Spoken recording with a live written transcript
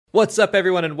What's up,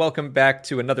 everyone, and welcome back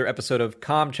to another episode of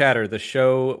Comm Chatter, the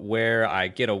show where I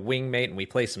get a wingmate and we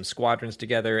play some squadrons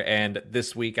together. And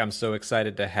this week, I'm so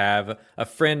excited to have a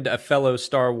friend, a fellow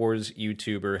Star Wars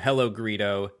YouTuber,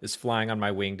 HelloGreedo, is flying on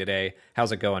my wing today.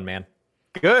 How's it going, man?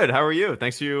 Good. How are you?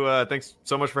 Thanks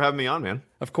so much for having me on, man.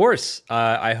 Of course.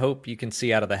 I hope you can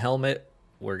see out of the helmet.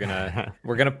 We're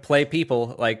gonna play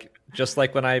people just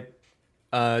like when I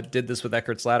did this with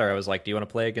Eckert's Ladder. I was like, "Do you want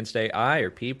to play against AI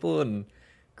or people?" And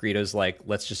Greedo's like,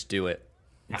 let's just do it.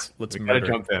 Let's murder.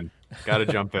 Gotta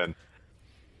jump in.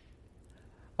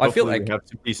 Well, I feel like we have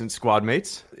some decent squad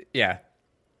mates. Yeah.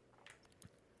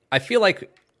 I feel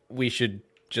like we should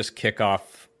just kick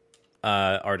off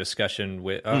our discussion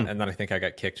with, and then I think I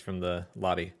got kicked from the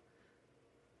lobby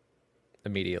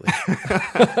immediately.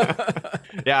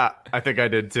 Yeah, I think I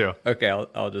did too. Okay,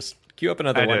 I'll just queue up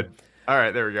another one. Did. All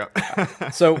right, there we go.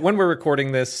 So when we're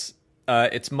recording this,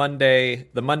 it's Monday,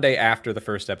 the Monday after the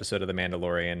first episode of The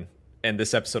Mandalorian, and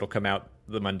this episode will come out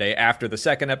the Monday after the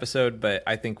second episode, but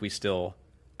I think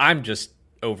I'm just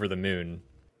over the moon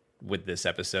with this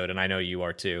episode, and I know you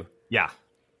are too. Yeah.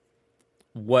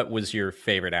 What was your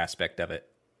favorite aspect of it?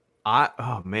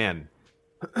 Oh man.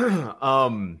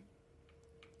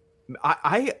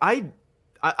 I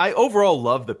overall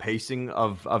love the pacing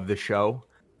of the show.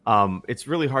 It's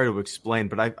really hard to explain,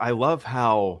 but I love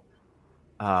how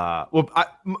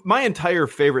my entire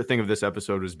favorite thing of this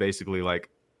episode was basically like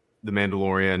the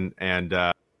Mandalorian and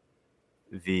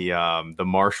the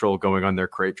Marshal going on their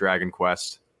Crate Dragon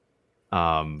quest.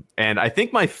 And I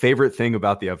think my favorite thing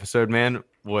about the episode, man,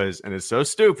 and it's so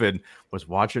stupid, was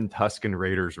watching Tusken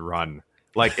Raiders run.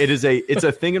 Like it's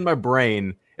a thing in my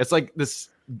brain. It's like this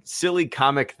silly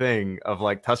comic thing of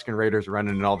like Tusken Raiders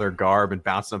running in all their garb and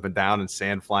bouncing up and down and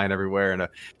sand flying everywhere and a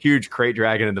huge Crate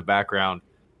Dragon in the background.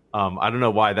 I don't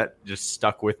know why that just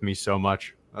stuck with me so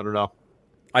much. I don't know.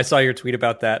 I saw your tweet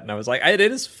about that, and I was like, it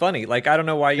is funny. Like, I don't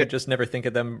know why you just never think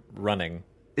of them running.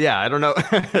 Yeah, I don't know.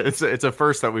 It's a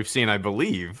first that we've seen, I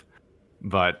believe,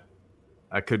 but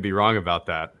I could be wrong about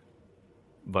that.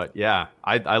 But yeah,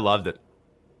 I loved it.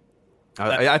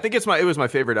 I think it was my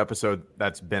favorite episode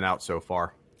that's been out so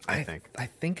far. I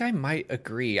think I might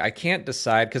agree. I can't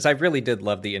decide because I really did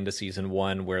love the end of season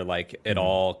 1 where like it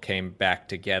all came back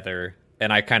together.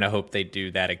 And I kind of hope they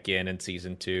do that again in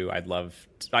season 2. I'd love,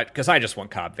 because I just want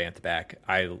Cobb Vanth back.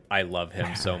 I love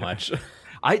him so much. Dude,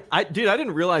 I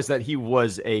didn't realize that he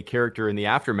was a character in the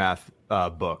Aftermath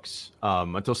books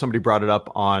until somebody brought it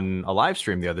up on a live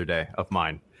stream the other day of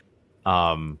mine.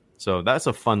 So that's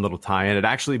a fun little tie-in. It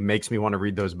actually makes me want to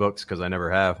read those books because I never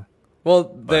have.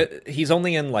 Well, he's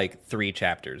only in like 3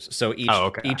 chapters, so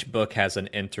each book has an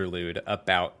interlude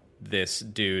about this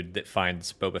dude that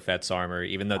finds Boba Fett's armor,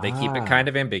 even though they keep it kind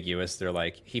of ambiguous. They're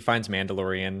like, he finds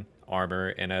Mandalorian armor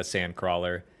in a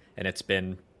sandcrawler, and it's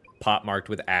been pot-marked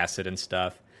with acid and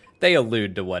stuff. They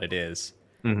allude to what it is.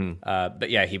 Mm-hmm.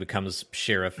 But yeah, he becomes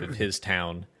sheriff of his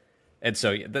town. And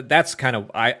so that's kind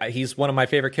of... he's one of my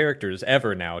favorite characters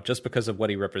ever now, just because of what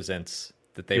he represents.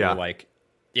 That they were like,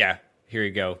 yeah, here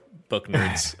you go, book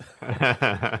nerds.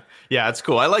 Yeah, it's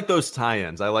cool. I like those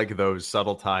tie-ins. I like those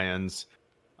subtle tie-ins.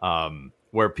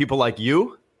 Where people like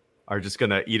you are just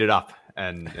gonna eat it up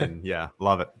and yeah,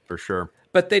 love it for sure.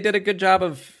 But they did a good job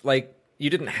of like, you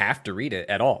didn't have to read it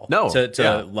at all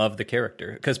to love the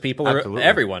character, because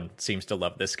everyone seems to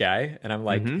love this guy, and I'm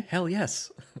like, hell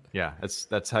yes. Yeah,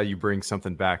 that's how you bring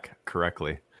something back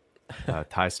correctly,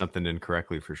 tie something in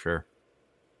correctly for sure.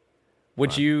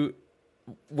 Would you,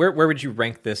 where would you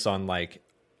rank this on like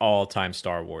all-time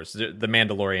Star Wars, the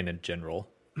Mandalorian in general?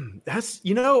 That's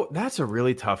a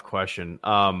really tough question.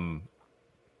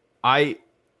 I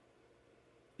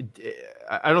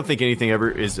don't think anything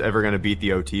is ever going to beat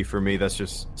the OT for me. That's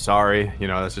just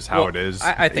that's just how it is.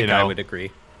 I think I would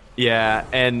agree. Yeah,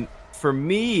 and for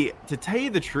me, to tell you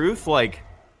the truth, like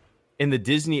in the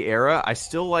Disney era, I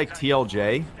still like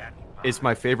TLJ. It's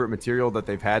my favorite material that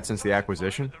they've had since the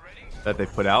acquisition that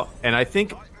they've put out, and I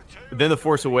think then The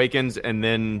Force Awakens and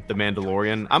then The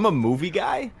Mandalorian. I'm a movie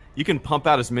guy. You can pump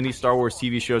out as many Star Wars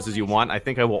TV shows as you want. I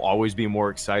think I will always be more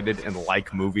excited and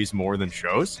like movies more than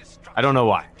shows. I don't know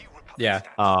why. Yeah.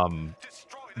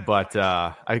 But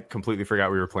I completely forgot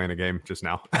we were playing a game just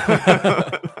now. I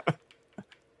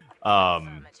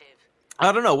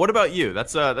don't know. What about you?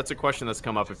 That's a question that's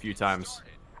come up a few times.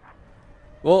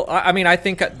 Well, I mean, I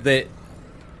think that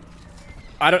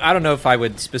I don't know if I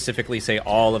would specifically say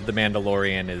all of The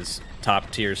Mandalorian is top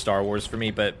tier Star Wars for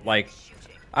me, but like,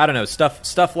 I don't know,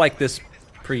 stuff like this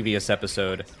previous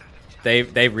episode,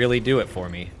 they really do it for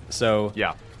me. So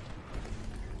yeah,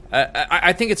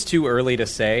 I think it's too early to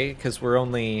say because we're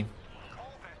only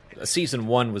season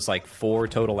 1 was like 4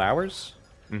 total hours,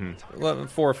 4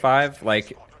 or 5.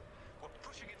 Like,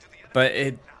 but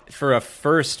it for a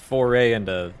first foray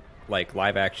into like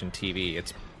live action TV,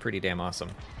 it's pretty damn awesome.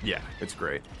 Yeah, it's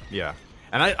great. Yeah,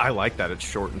 and I like that it's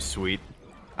short and sweet.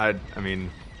 I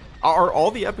mean, are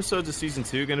all the episodes of season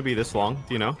 2 going to be this long?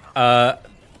 Do you know?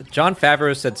 Jon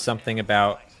Favreau said something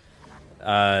about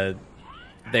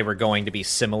they were going to be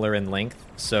similar in length,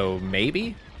 so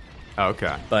maybe.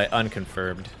 Okay. But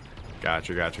unconfirmed.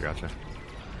 Gotcha.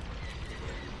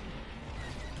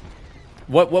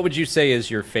 What would you say is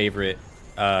your favorite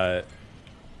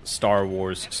Star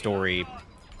Wars story,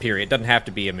 period? It doesn't have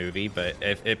to be a movie, but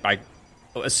if I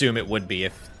assume it would be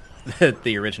if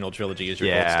the original trilogy is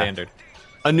your gold standard.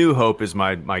 A New Hope is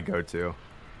my go-to.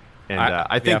 And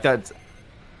I think that's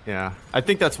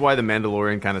why The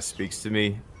Mandalorian kind of speaks to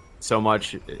me so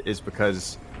much, is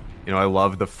because, you know, I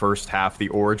love the first half, the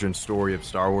origin story of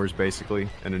Star Wars, basically,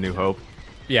 in A New Hope.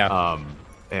 Yeah.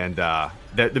 And The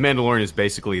Mandalorian is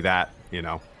basically that, you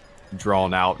know,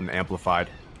 drawn out and amplified,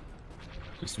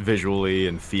 just visually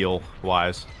and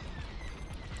feel-wise.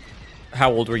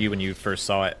 How old were you when you first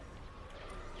saw it?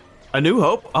 A New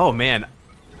Hope? Oh, man.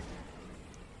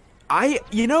 I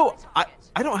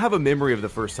don't have a memory of the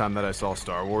first time that I saw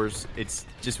Star Wars. It's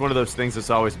just one of those things that's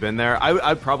always been there.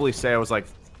 I'd probably say I was like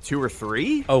 2 or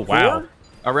 3. Oh, wow.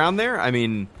 4, around there. I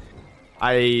mean,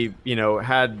 I,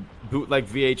 had bootleg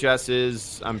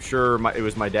VHSs. I'm sure it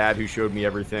was my dad who showed me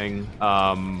everything.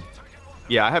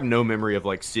 Yeah, I have no memory of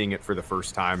like seeing it for the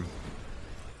first time.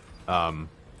 But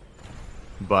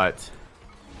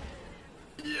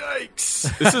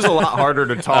yikes! This is a lot harder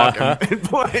to talk and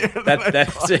play.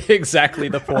 That's exactly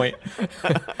the point.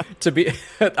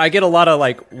 I get a lot of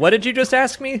like, "What did you just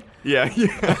ask me?" Yeah.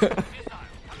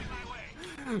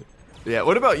 Yeah.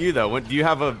 What about you though? Do you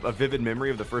have a vivid memory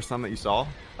of the first time that you saw?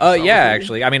 Yeah,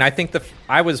 actually. I mean, I think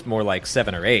I was more like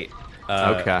 7 or 8.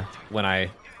 Okay. When I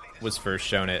was first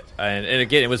shown it, and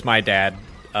again, it was my dad.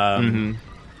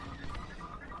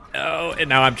 Oh, and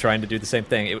now I'm trying to do the same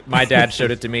thing. My dad showed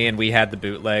it to me, and we had the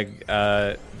bootleg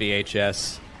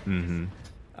VHS.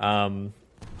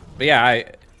 But yeah,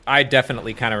 I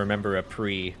definitely kind of remember a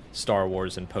pre-Star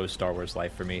Wars and post-Star Wars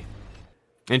life for me.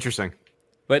 Interesting.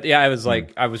 But yeah, I was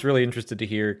like, I was really interested to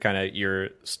hear kind of your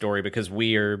story, because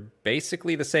we are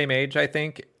basically the same age, I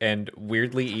think, and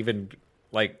weirdly even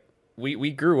like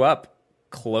we grew up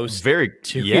close to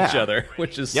each other,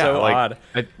 which is so odd.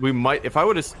 We might, if I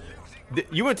would have.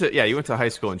 You went to high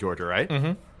school in Georgia, right?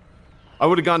 Mm-hmm. I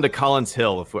would have gone to Collins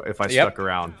Hill if I stuck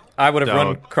around. I would have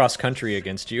run cross country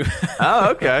against you.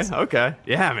 Oh, okay.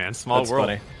 Yeah, man, small world.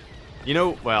 Funny.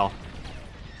 Well,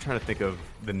 I'm trying to think of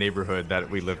the neighborhood that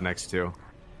we live next to.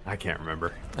 I can't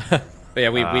remember. But yeah,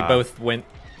 we both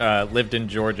lived in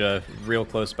Georgia, real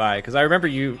close by. Because I remember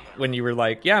you when you were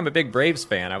like, "Yeah, I'm a big Braves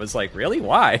fan." I was like, "Really?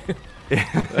 Why?"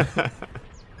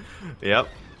 Yep.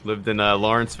 Lived in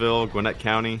Lawrenceville, Gwinnett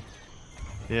County.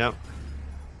 Yep.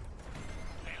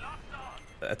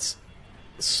 That's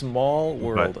a small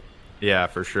world. But, yeah,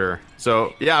 for sure.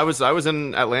 So yeah, I was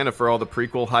in Atlanta for all the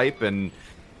prequel hype, and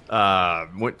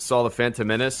saw the Phantom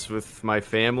Menace with my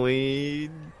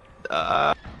family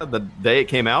the day it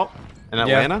came out in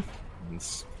Atlanta.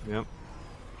 Yep.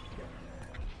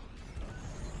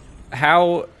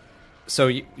 How?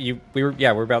 So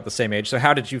we're about the same age. So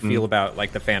how did you feel about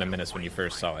like the Phantom Menace when you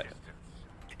first saw it?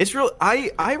 It's real.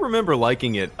 I remember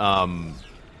liking it.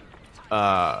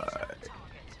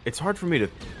 It's hard for me to.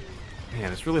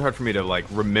 Man, it's really hard for me to like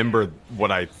remember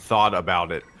what I thought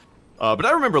about it. But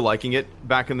I remember liking it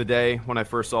back in the day when I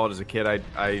first saw it as a kid.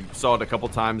 I saw it a couple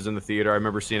times in the theater. I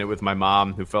remember seeing it with my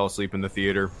mom, who fell asleep in the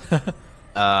theater.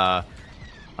 I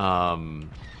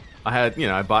had,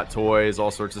 I bought toys,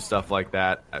 all sorts of stuff like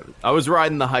that. I was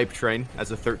riding the hype train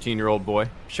as a 13-year-old boy.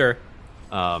 Sure.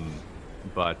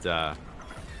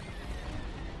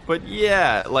 But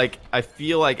yeah, like I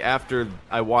feel like after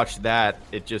I watched that,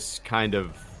 it just kind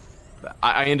of,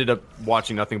 I ended up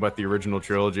watching nothing but the original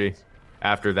trilogy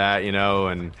after that,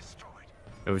 and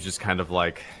it was just kind of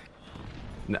like,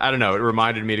 I don't know. It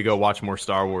reminded me to go watch more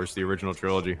Star Wars, the original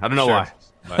trilogy. I don't know why.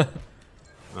 But,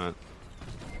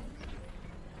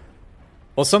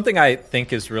 well, something I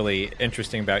think is really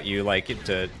interesting about you,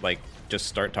 just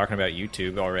start talking about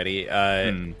YouTube already.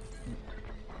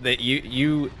 That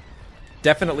you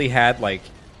definitely had like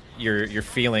your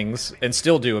feelings, and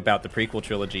still do, about the prequel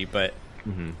trilogy, but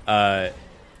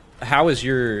how has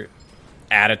your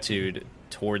attitude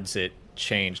towards it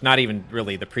changed? Not even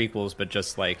really the prequels, but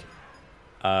just like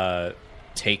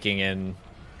taking in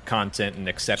content and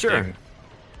accepting. Sure.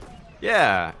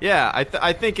 Yeah.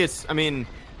 I think it's. I mean,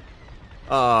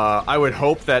 I would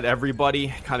hope that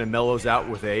everybody kind of mellows out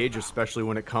with age, especially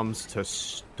when it comes to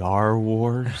Star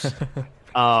Wars.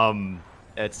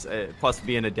 It's plus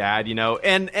being a dad, you know,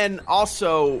 and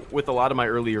also with a lot of my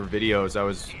earlier videos, I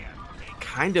was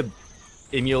kind of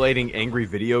emulating Angry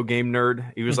Video Game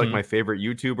Nerd. He was like my favorite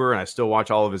YouTuber, and I still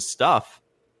watch all of his stuff.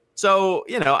 So,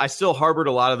 you know, I still harbored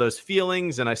a lot of those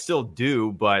feelings, and I still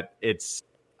do, but it's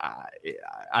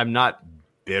I'm not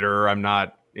bitter. I'm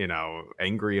not, you know,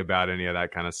 angry about any of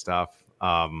that kind of stuff.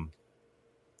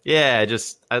 Yeah,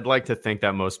 I'd like to think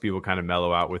that most people kind of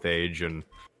mellow out with age, and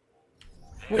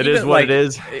it is what it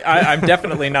is. I'm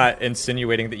definitely not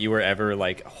insinuating that you were ever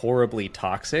like horribly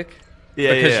toxic.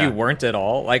 Because you weren't at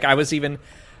all. Like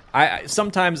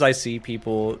sometimes I see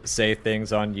people say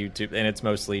things on YouTube, and it's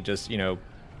mostly just, you know,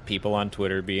 people on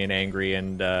Twitter being angry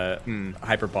and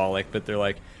hyperbolic, but they're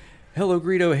like,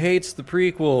 HelloGreedo hates the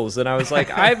prequels, and I was like,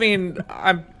 I mean,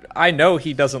 I know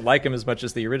he doesn't like him as much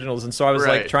as the originals, and so I was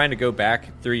like trying to go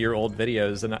back through your old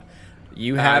videos, and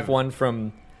you have one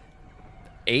from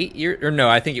 8 years, or no,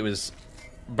 I think it was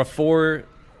before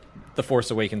The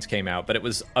Force Awakens came out, but it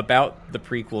was about the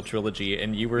prequel trilogy,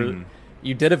 and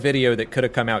you did a video that could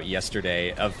have come out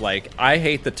yesterday of like, I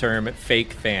hate the term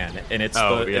fake fan, and it's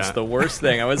the worst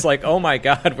thing. I was like, oh my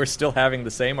god, we're still having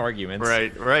the same arguments.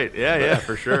 Right. Yeah,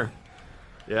 for sure.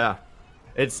 Yeah.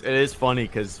 It is funny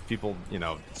because people, you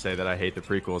know, say that I hate the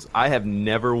prequels. I have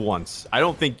never once. I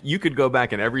don't think you could go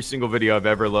back in every single video I've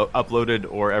ever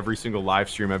uploaded or every single live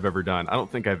stream I've ever done. I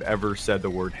don't think I've ever said the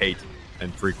word hate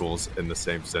and prequels in the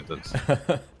same sentence.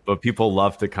 But people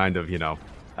love to kind of, you know,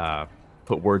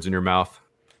 put words in your mouth.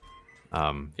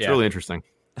 It's really interesting.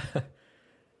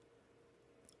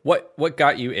 What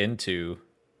got you into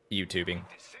YouTubing?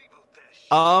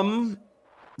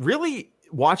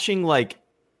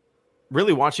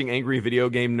 Really watching Angry Video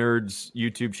Game Nerd's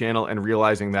YouTube channel and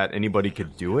realizing that anybody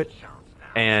could do it.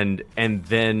 And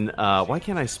then why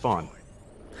can't I spawn?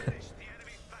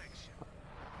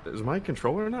 Is my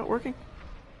controller not working?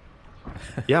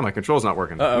 Yeah, my control's not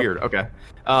working. Uh-oh. Weird. Okay.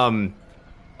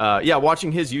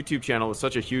 Watching his YouTube channel was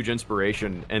such a huge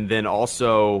inspiration. And then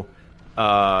also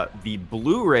the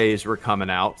Blu-rays were coming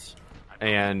out,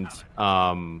 and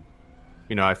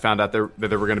you know, I found out that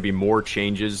there were going to be more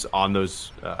changes on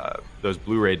those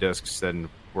Blu-ray discs than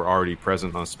were already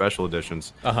present on special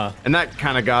editions. And that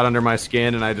kind of got under my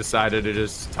skin, and I decided to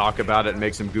just talk about it and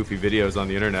make some goofy videos on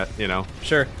the internet, you know.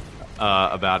 Sure.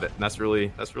 About it. And that's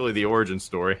really the origin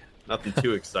story. Nothing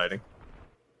too exciting.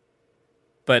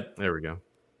 But there we go.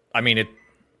 I mean,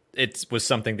 it was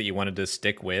something that you wanted to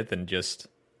stick with, and just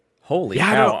holy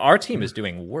cow, our team is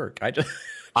doing work.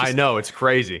 I know, it's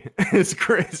crazy. It's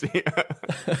crazy.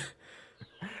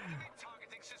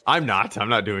 I'm not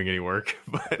doing any work,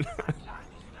 but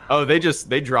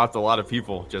they dropped a lot of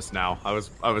people just now. I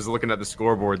was looking at the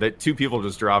scoreboard. 2 people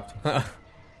just dropped. I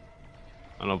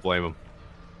don't blame them.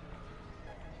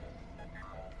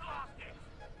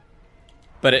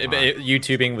 But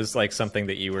YouTubing was like something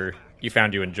that you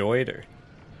found you enjoyed, or?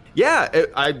 Yeah,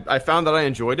 I found that I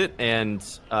enjoyed it, and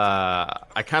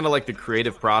I kind of like the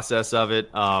creative process of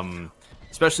it.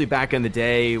 Especially back in the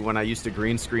day when I used to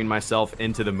green screen myself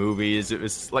into the movies. It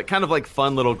was like kind of like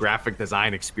fun little graphic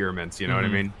design experiments. You know what I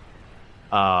mean?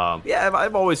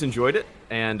 I've always enjoyed it,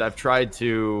 and I've tried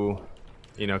to,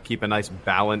 you know, keep a nice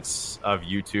balance of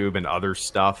YouTube and other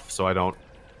stuff, so I don't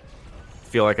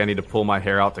feel like I need to pull my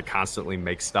hair out to constantly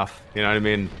make stuff. You know what I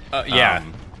mean?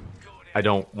 I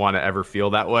don't want to ever feel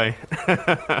that way.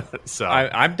 So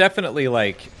I'm definitely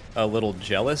like a little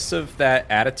jealous of that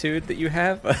attitude that you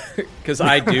have, because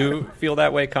I do feel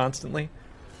that way constantly.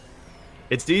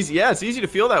 It's easy. Yeah, it's easy to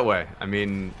feel that way. I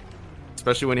mean,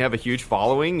 especially when you have a huge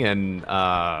following, and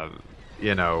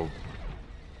you know,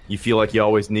 you feel like you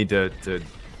always need to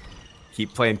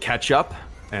keep playing catch up,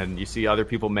 and you see other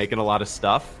people making a lot of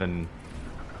stuff, and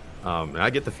I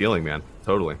get the feeling, man.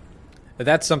 Totally.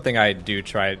 That's something I do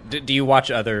try. Do you watch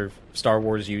other Star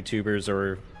Wars YouTubers,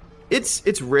 or?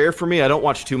 It's rare for me. I don't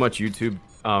watch too much YouTube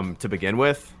to begin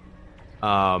with.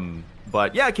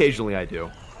 But yeah, occasionally I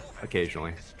do.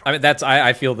 Occasionally. I mean,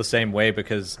 I feel the same way,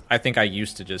 because I think I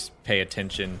used to just pay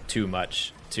attention too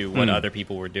much to what other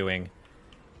people were doing,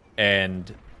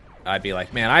 and I'd be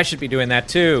like, man, I should be doing that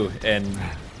too, and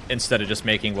instead of just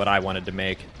making what I wanted to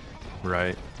make.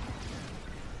 Right.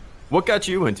 What got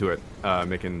you into it,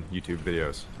 making YouTube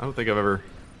videos? I don't think I've ever...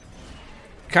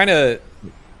 Kind of...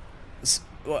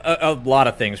 A lot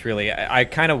of things, really. I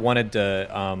kind of wanted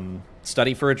to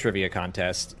study for a trivia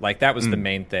contest. Like, that was the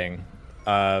main thing.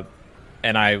 And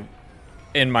I,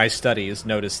 in my studies,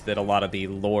 noticed that a lot of the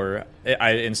lore...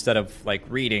 instead of, like,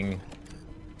 reading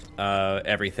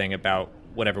everything about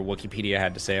whatever Wikipedia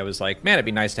had to say. I was like, man, it'd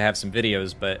be nice to have some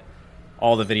videos, but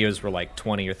all the videos were like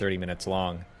 20 or 30 minutes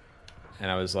long. And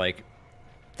I was like,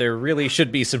 there really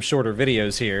should be some shorter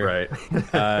videos here.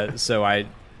 Right. So I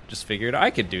just figured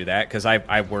I could do that because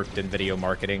I worked in video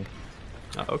marketing.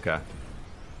 Oh, okay.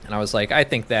 And I was like, I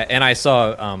think that, and I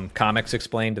saw Comics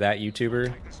Explained, that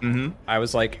YouTuber. Mm-hmm. I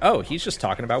was like, oh, he's just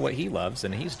talking about what he loves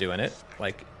and he's doing it.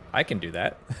 Like, I can do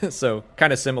that. So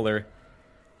kind of similar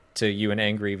to you, an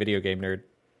angry video game nerd.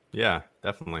 Yeah,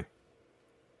 definitely.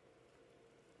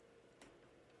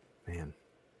 Man.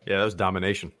 Yeah, that was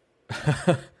domination.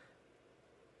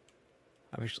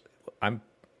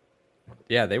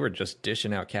 Yeah, they were just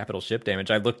dishing out capital ship damage.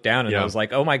 I looked down and I was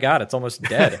like, oh my God, it's almost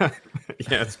dead.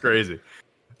 Yeah, it's crazy.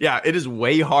 Yeah, it is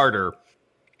way harder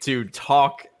to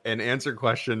talk and answer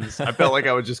questions. I felt like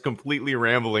I was just completely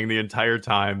rambling the entire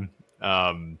time,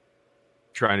 trying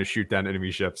to shoot down enemy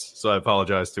ships. So I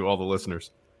apologize to all the listeners.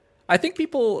 I think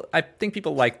people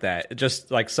like that.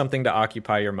 Just like something to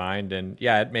occupy your mind. And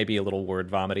yeah, it may be a little word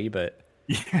vomity, but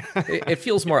it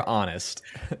feels more honest.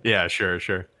 Yeah, sure.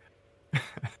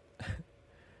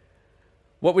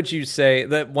 What would you say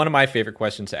that one of my favorite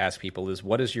questions to ask people is,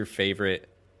 what is your favorite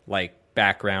like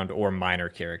background or minor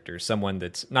character? Someone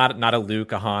that's not a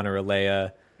Luke, a Han, or a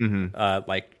Leia,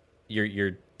 like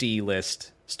your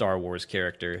D-list Star Wars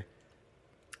character.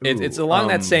 It's along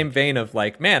that same vein of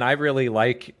like, man, I really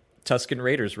like Tusken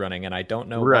Raiders running, and I don't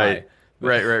know why.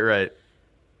 Right.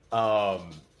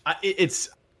 It's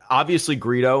obviously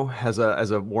Greedo has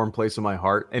a warm place in my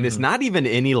heart, and it's not even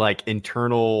any like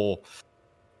internal,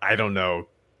 I don't know,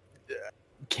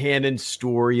 canon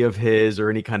story of his or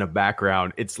any kind of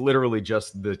background. It's literally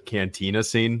just the cantina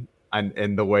scene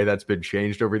and the way that's been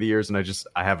changed over the years, and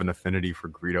I have an affinity for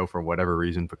Greedo for whatever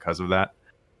reason because of that.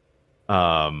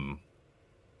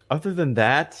 Other than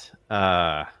that,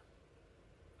 I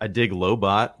dig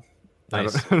Lobot.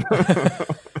 Nice.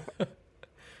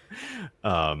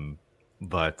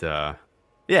 But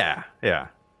yeah.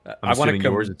 I want to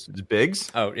come. Yours, it's Biggs.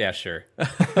 Oh yeah, sure.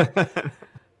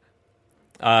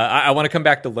 I want to come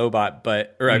back to Lobot,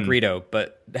 Greedo.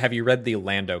 But have you read the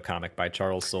Lando comic by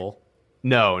Charles Soule?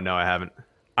 No, I haven't.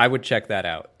 I would check that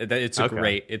out. It's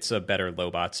a better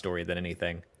Lobot story than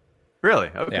anything. Really?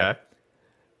 Okay. Yeah.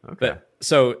 Okay. But,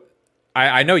 so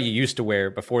I know you used to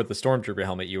wear, before the Stormtrooper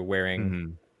helmet, you were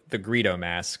wearing the Greedo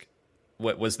mask.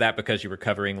 What was that, because you were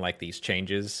covering like these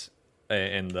changes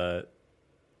in the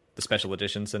special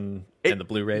editions and the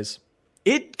Blu-rays?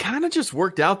 It kind of just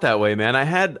worked out that way, man. I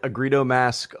had a Greedo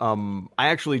mask. I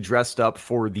actually dressed up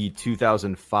for the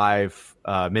 2005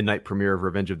 midnight premiere of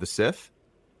Revenge of the Sith,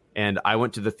 and I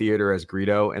went to the theater as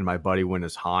Greedo, and my buddy went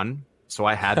as Han. So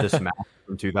I had this mask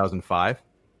from 2005,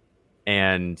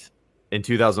 and in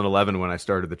 2011, when I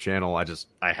started the channel,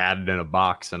 I had it in a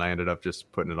box, and I ended up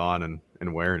just putting it on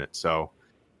and wearing it. So,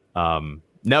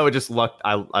 no, it just lucked.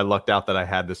 I lucked out that I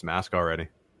had this mask already.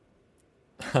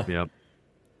 Yep.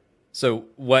 So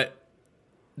what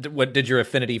did your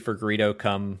affinity for Greedo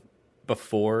come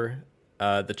before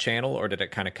the channel, or did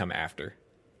it kind of come after?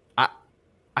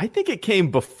 I think it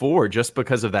came before, just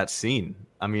because of that scene.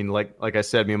 I mean, like I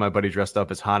said, me and my buddy dressed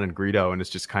up as Han and Greedo, and it's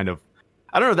just kind of,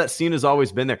 I don't know, that scene has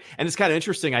always been there. And it's kind of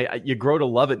interesting. You grow to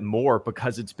love it more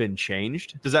because it's been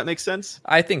changed. Does that make sense?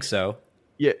 I think so.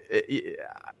 Yeah.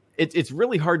 It's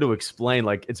really hard to explain.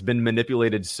 Like, it's been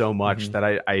manipulated so much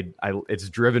that it's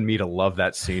driven me to love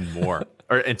that scene more,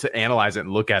 and to analyze it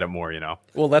and look at it more, you know?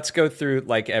 Well, let's go through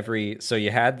like so you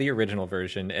had the original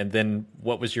version, and then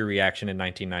what was your reaction in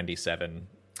 1997?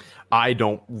 I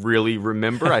don't really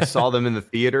remember. I saw them in the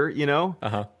theater, you know?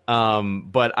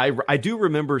 But I do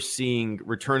remember seeing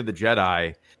Return of the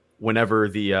Jedi whenever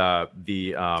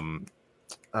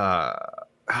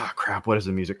what is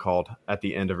the music called at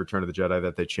the end of Return of the Jedi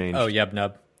that they changed? Oh, Yub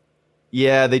Nub.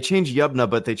 Yeah, they changed Yub Nub,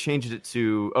 but they changed it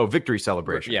to Victory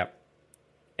Celebration. Yeah.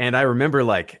 And I remember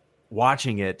like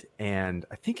watching it, and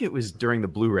I think it was during the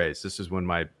Blu-rays. This is when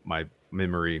my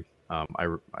memory,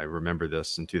 I remember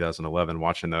this in 2011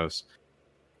 watching those,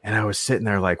 and I was sitting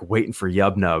there like waiting for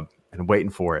Yub Nub and waiting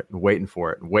for it,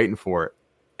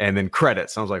 and then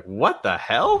credits. I was like, what the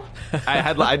hell?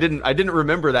 I didn't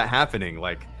remember that happening.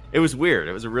 Like, it was weird.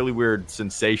 It was a really weird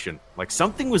sensation. Like,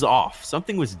 something was off.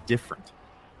 Something was different.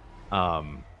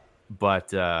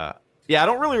 Yeah, I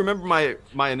don't really remember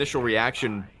my initial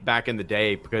reaction back in the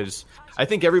day, because I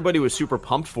think everybody was super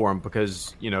pumped for him,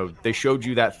 because, you know, they showed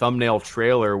you that thumbnail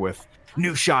trailer with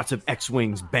new shots of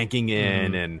X-Wings banking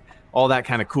in and all that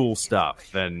kind of cool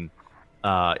stuff. And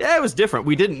yeah, it was different.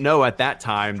 We didn't know at that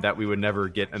time that we would never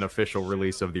get an official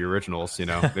release of the originals. You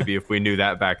know, maybe if we knew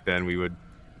that back then, we would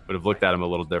have looked at them a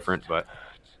little different. But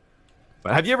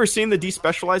But have you ever seen the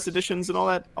despecialized editions and all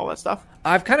that stuff?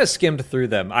 I've kind of skimmed through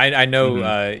them. I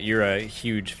know you're a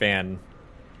huge fan.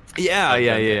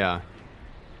 Yeah.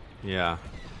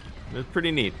 It's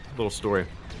pretty neat little story.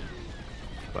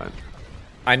 But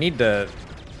I need to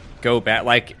go back.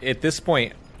 Like, at this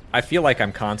point, I feel like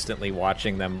I'm constantly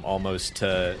watching them almost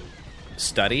to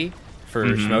study for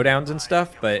Schmoedowns and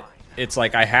stuff, but it's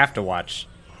like I have to watch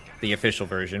the official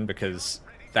version because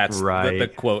that's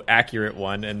the quote accurate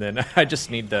one, and then I just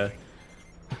need to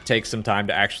take some time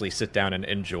to actually sit down and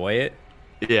enjoy it.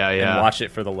 Yeah. And watch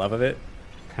it for the love of it.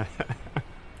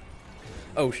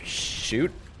 Oh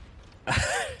shoot.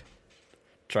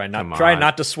 Try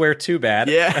not to swear too bad.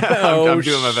 Yeah. I'm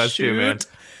doing my best too, man.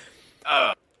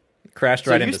 Crashed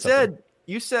right into something.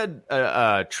 You said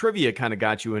trivia kind of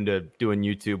got you into doing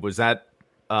YouTube. Was that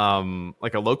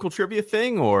like a local trivia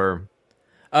thing, or?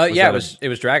 Yeah, it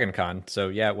was Dragon Con, so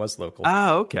yeah, it was local.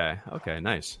 Oh, okay,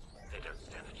 nice.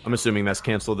 I'm assuming that's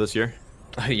canceled this year.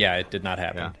 Yeah, it did not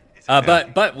happen. Yeah.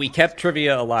 But we kept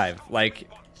trivia alive. Like,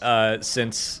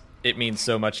 since it means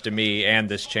so much to me and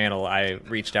this channel, I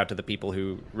reached out to the people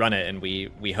who run it, and we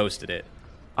hosted it.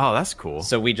 Oh, that's cool.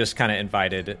 So we just kind of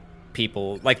invited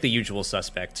people, like the usual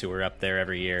suspects, who are up there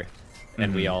every year,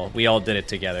 and we all did it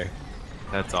together.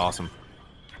 That's awesome.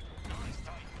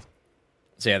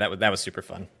 So yeah, that was super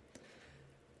fun.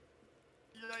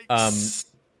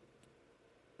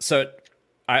 So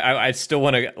I still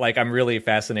want to, like, I'm really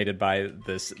fascinated by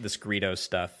this Greedo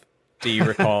stuff. Do you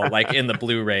recall, like, in the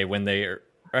Blu-ray when they, or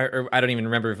I don't even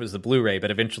remember if it was the Blu-ray, but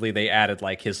eventually they added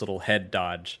like his little head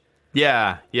dodge.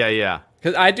 Yeah.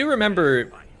 Because I do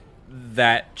remember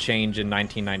that change in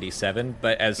 1997,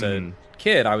 but as a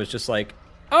kid, I was just like,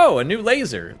 oh, a new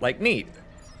laser, like, neat.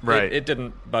 Right. It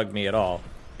didn't bug me at all.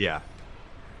 Yeah.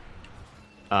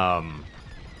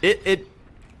 It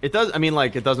does. I mean,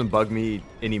 like, it doesn't bug me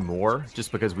anymore,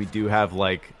 just because we do have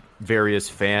like various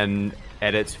fan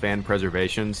edits, fan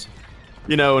preservations,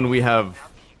 and we have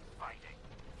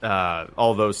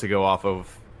all those to go off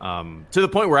of. To the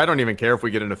point where I don't even care if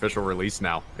we get an official release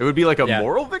now. It would be like a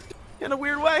moral victory in a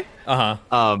weird way.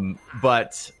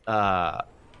 But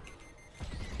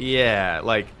yeah,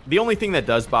 like, the only thing that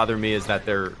does bother me is that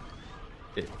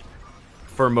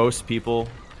for most people,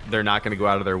 they're not going to go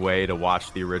out of their way to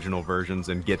watch the original versions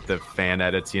and get the fan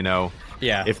edits, Yeah.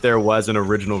 If there was an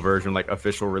original version, like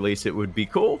official release, it would be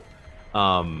cool.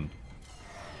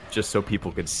 Just so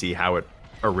people could see how it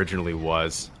originally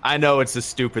was. I know it's a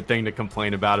stupid thing to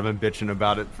complain about. I've been bitching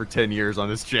about it for 10 years on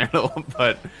this channel,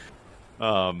 but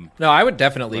no, I would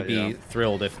definitely be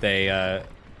thrilled if they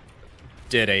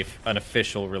did an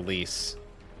official release.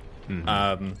 It's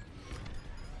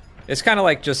kind of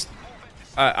like just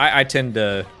I tend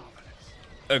to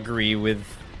agree with,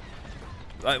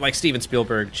 like, Steven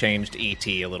Spielberg changed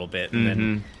E.T. a little bit,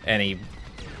 and he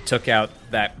took out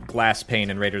that glass pane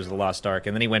in Raiders of the Lost Ark,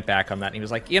 and then he went back on that, and he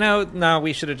was like, no,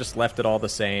 we should have just left it all the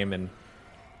same, and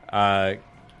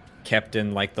kept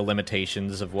in, like, the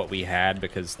limitations of what we had,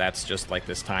 because that's just like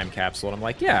this time capsule. And I'm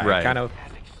like, yeah, right.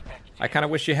 I kind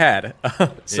of wish you had.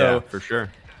 So yeah, for sure.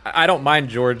 I don't mind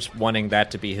George wanting that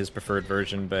to be his preferred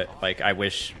version, but, like, I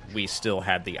wish we still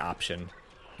had the option.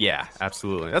 Yeah,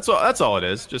 absolutely. That's all it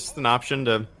is. Just an option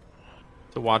to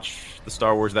watch the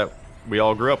Star Wars that we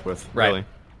all grew up with. Right. Really.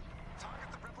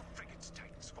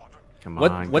 Come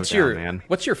on. What's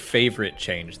your favorite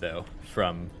change, though,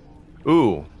 from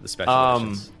the special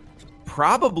editions?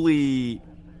 Probably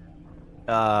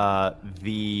that's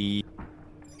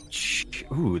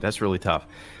really tough.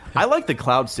 I like the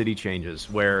Cloud City changes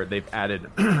where they've added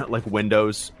like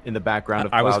windows in the background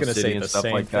of Cloud City and stuff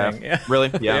like that. Yeah. Really?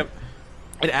 Yeah. Yep.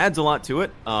 It adds a lot to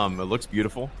it. It looks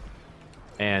beautiful.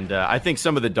 And I think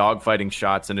some of the dogfighting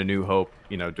shots in A New Hope,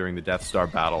 during the Death Star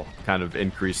battle, kind of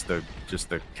increased the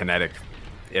kinetic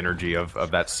energy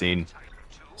of that scene.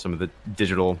 Some of the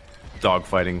digital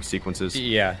dogfighting sequences.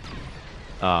 Yeah.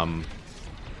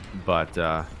 But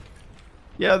yeah,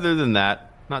 other than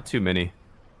that, not too many.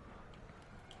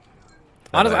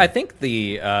 Honestly, I think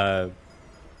the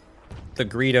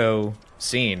Greedo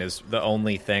scene is the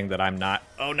only thing that I'm not.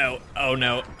 Oh no!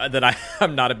 That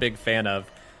I'm not a big fan of.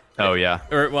 Oh yeah.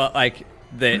 Or, well, like,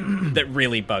 that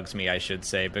really bugs me, I should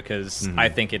say, because I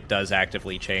think it does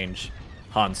actively change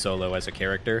Han Solo as a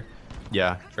character.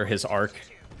 Yeah. Or his arc.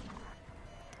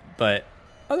 But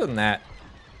other than that,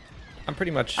 I'm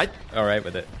pretty much all right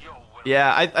with it.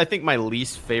 Yeah, I think my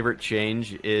least favorite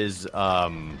change is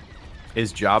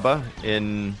Jabba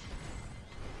in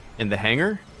the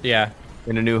hangar. Yeah.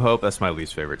 In A New Hope, that's my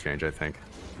least favorite change, I think.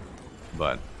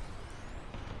 But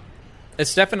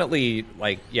it's definitely,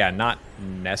 like, not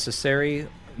necessary,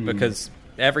 because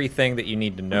everything that you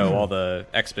need to know, all the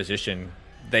exposition,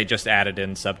 they just added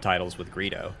in subtitles with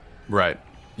Greedo. Right.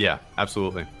 Yeah,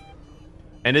 absolutely.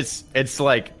 And it's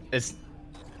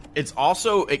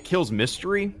also, it kills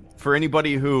mystery for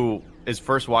anybody who is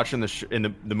first watching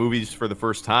the movies for the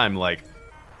first time. Like,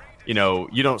 you know,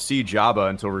 you don't see Jabba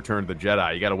until Return of the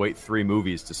Jedi. You got to wait 3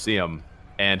 movies to see him.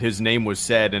 And his name was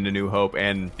said in A New Hope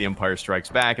and The Empire Strikes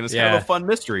Back. And it's kind of a fun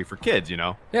mystery for kids, you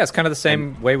know? Yeah, it's kind of the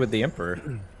same way with the Emperor.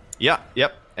 Yeah,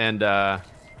 yep. And, but,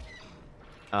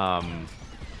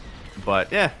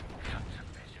 yeah.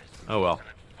 Oh, well.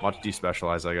 Watch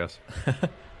Despecialize, I guess.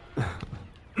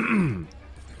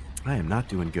 I am not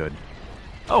doing good.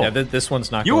 Oh, yeah, this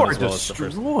one's not you going are as well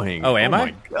destroying. Oh, am I? Oh,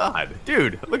 my God.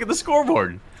 Dude, look at the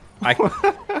scoreboard.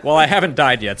 Well, I haven't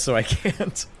died yet, so I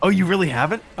can't. Oh, you really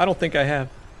haven't? I don't think I have.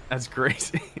 That's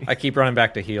crazy. I keep running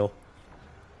back to heal.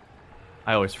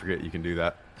 I always forget you can do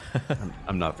that.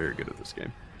 I'm not very good at this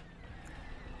game.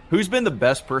 Who's been the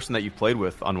best person that you've played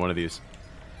with on one of these?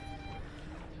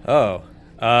 Oh,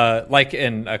 like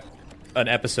in an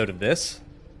episode of this?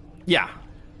 Yeah.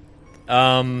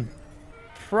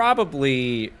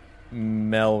 Probably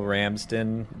Mel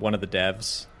Ramsden, one of the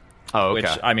devs. Oh, okay. Which,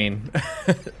 I mean...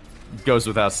 goes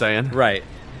without saying. Right.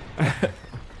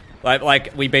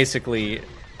 like we basically...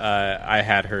 I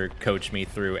had her coach me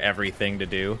through everything to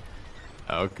do.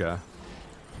 Okay.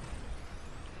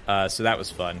 So that was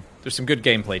fun. There's some good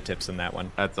gameplay tips in that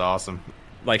one. That's awesome.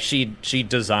 Like, she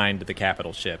designed the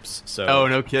capital ships, so... Oh,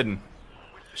 no kidding.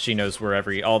 She knows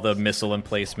where all the missile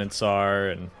emplacements are,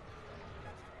 and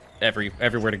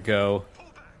everywhere to go.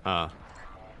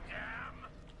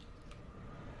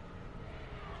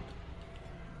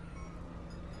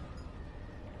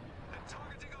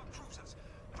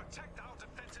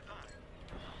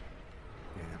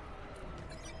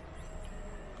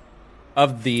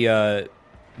 Of the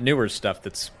newer stuff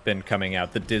that's been coming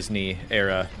out, the Disney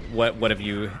era, what have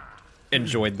you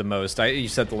enjoyed the most? You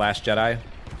said The Last Jedi?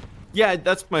 Yeah,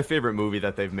 that's my favorite movie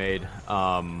that they've made.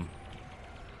 Come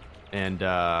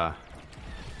on.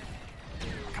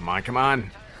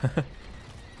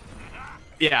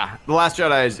 Yeah, The Last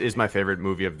Jedi is my favorite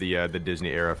movie of the Disney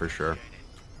era for sure.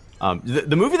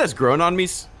 The movie that's grown on me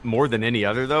more than any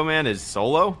other, though, man, is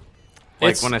Solo.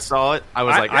 Like, when I saw it, I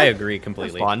was like, I agree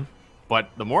completely. It's fun. But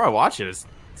the more I watch it, it's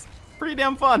pretty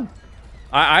damn fun.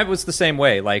 I was the same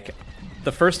way. Like,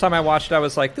 the first time I watched it, I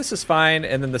was like, this is fine.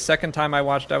 And then the second time I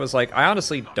watched it, I was like, I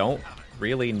honestly don't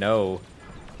really know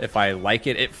if I like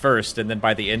it at first. And then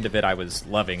by the end of it, I was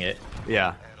loving it.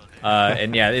 Yeah.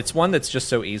 And yeah, it's one that's just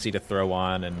so easy to throw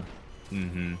on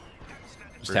and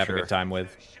just have a good time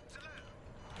with.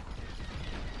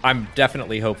 I'm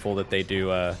definitely hopeful that they do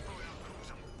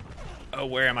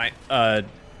where am I?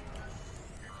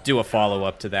 Do a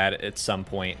follow-up to that at some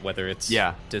point, whether it's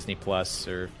Disney Plus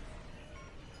or...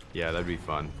 Yeah, that'd be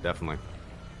fun. Definitely.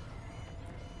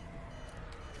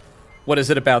 What is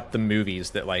it about the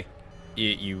movies that, like,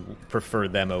 you prefer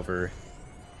them over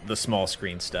the small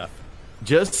screen stuff?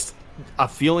 Just a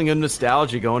feeling of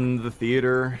nostalgia going into the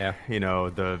theater. Yeah. You know,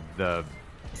 the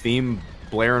theme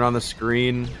blaring on the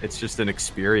screen. It's just an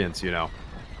experience, you know.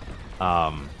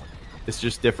 It's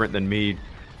just different than me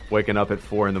waking up at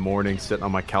 4 a.m, sitting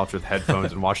on my couch with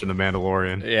headphones and watching The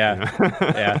Mandalorian. Yeah. You know?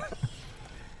 Yeah.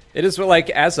 It is like,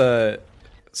 as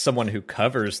someone who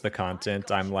covers the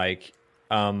content, I'm like,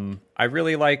 I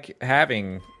really like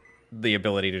having the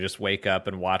ability to just wake up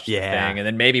and watch the thing, and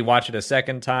then maybe watch it a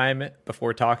second time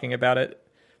before talking about it.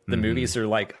 The movies are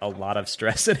like a lot of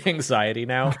stress and anxiety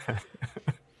now.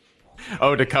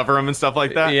 Oh, to cover them and stuff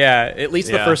like that? Yeah, at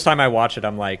least the first time I watch it,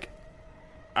 I'm like,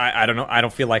 I don't know, I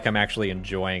don't feel like I'm actually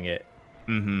enjoying it.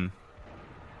 Mm-hmm.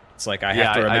 It's like I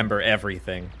have to remember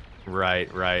everything. Right.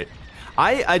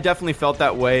 I definitely felt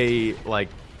that way, like,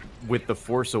 with The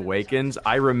Force Awakens.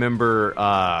 I remember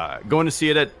going to see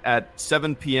it at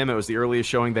 7 p.m. It was the earliest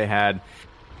showing they had.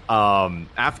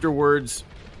 Afterwards,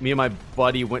 me and my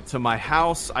buddy went to my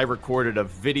house. I recorded a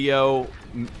video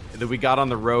that we got on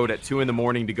the road at 2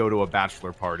 a.m. to go to a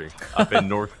bachelor party up in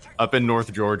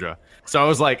North Georgia. So I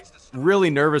was like really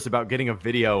nervous about getting a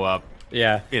video up.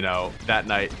 Yeah, you know, that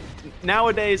night.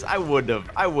 Nowadays, I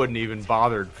wouldn't even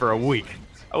bothered for a week.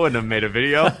 I wouldn't have made a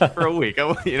video for a week.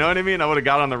 You know what I mean? I would have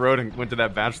got on the road and went to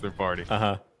that bachelor party.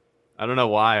 Uh-huh. I don't know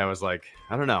why. I was like,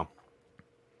 I don't know.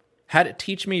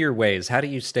 Teach me your ways. How do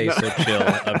you stay so chill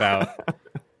about...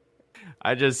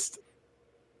 I just,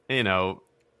 you know,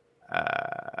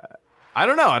 I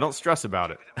don't know. I don't stress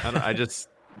about it. I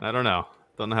don't know.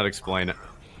 Don't know how to explain it.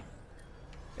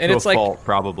 And it's like, fault,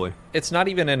 probably. It's not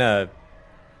even in a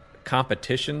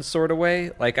competition sort of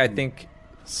way. Like, I think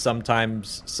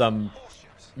sometimes some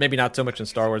maybe not so much in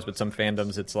Star Wars, but some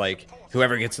fandoms, it's like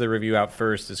whoever gets the review out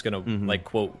first is gonna like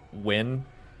quote win,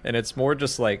 and it's more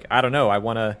just like I don't know. I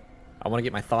wanna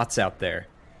get my thoughts out there.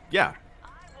 Yeah,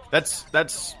 that's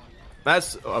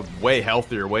a way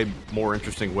healthier, way more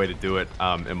interesting way to do it,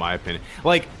 in my opinion.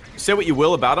 Like, say what you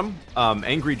will about him,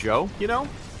 Angry Joe, you know,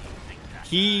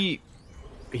 he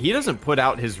doesn't put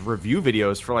out his review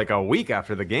videos for like a week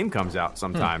after the game comes out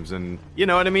sometimes, and you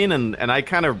know what I mean. And I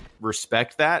kind of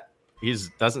respect that.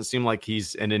 Doesn't seem like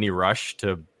he's in any rush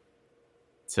to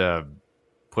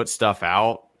put stuff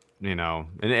out, you know,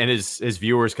 and his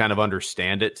viewers kind of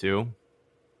understand it too.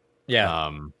 Yeah.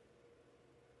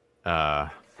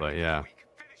 But yeah,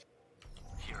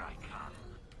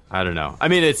 I don't know. I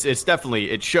mean, it's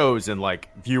definitely, it shows in like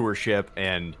viewership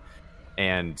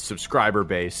and subscriber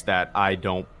base that I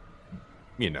don't,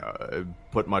 you know,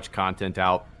 put much content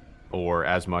out or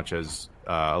as much as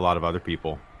a lot of other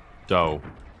people. So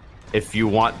if you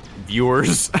want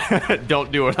viewers,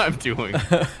 don't do what I'm doing.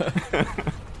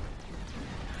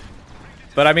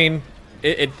 But I mean,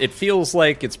 it feels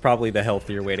like it's probably the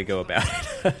healthier way to go about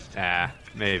it.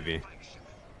 Maybe.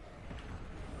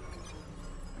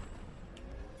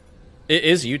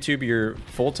 Is YouTube your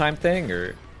full-time thing,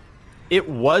 or? It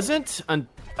wasn't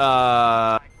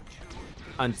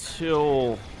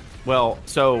until, well,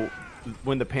 so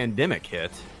when the pandemic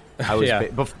hit, I was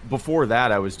before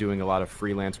that I was doing a lot of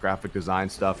freelance graphic design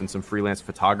stuff and some freelance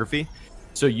photography.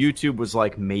 So YouTube was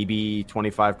like maybe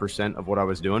 25% of what I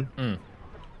was doing.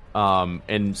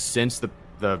 And since the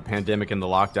pandemic and the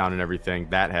lockdown and everything,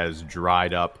 that has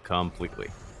dried up completely.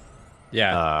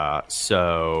 Yeah.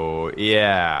 So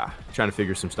yeah, trying to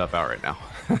figure some stuff out right now.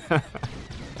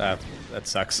 That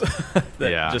sucks.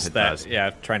 Does.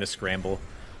 Yeah, trying to scramble.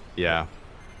 Yeah,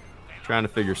 trying to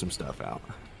figure some stuff out.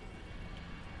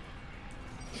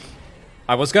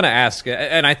 I was gonna ask,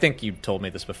 and I think you told me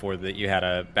this before, that you had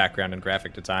a background in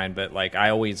graphic design, but like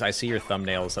I see your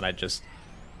thumbnails and I just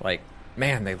like,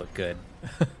 man, they look good.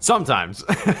 Sometimes.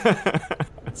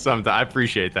 I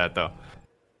appreciate that though.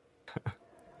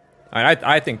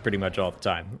 I think pretty much all the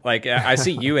time. Like I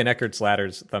see you and Eckert's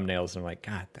Ladder's thumbnails, and I'm like,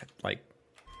 God, that like,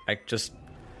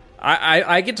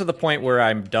 I get to the point where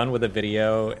I'm done with a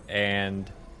video,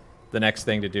 and the next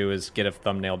thing to do is get a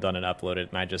thumbnail done and upload it,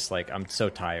 and I just like, I'm so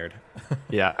tired.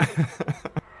 Yeah.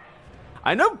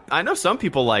 I know some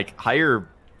people like hire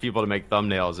people to make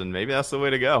thumbnails, and maybe that's the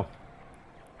way to go.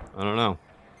 I don't know.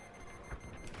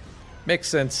 Makes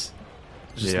sense.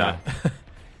 Just yeah.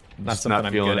 not something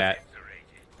I'm good at.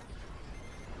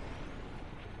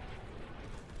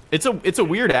 It's a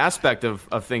weird aspect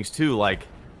of things too, like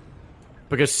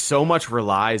because so much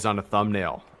relies on a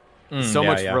thumbnail,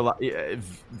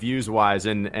 views wise,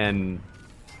 and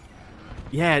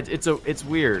yeah, it's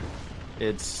weird.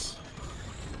 It's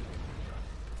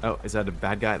is that a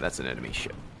bad guy? That's an enemy.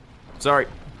 Shit. Sorry.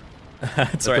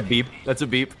 That's a beep. That's a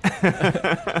beep.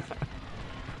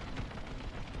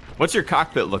 What's your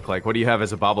cockpit look like? What do you have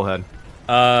as a bobblehead?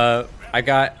 I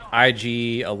got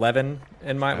IG-11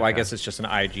 in my... Well, I guess it's just an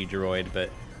IG droid, but...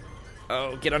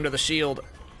 Oh, get under the shield.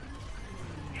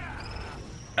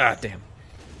 Ah, damn.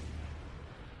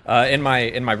 In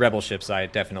my Rebel ships, I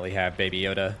definitely have Baby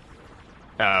Yoda.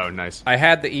 Oh, nice. I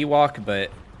had the Ewok, but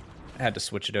I had to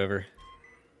switch it over.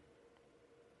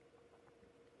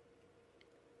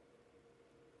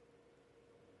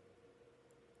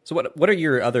 So what are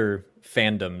your other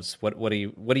fandoms? What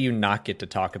do you not get to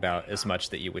talk about as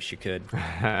much that you wish you could?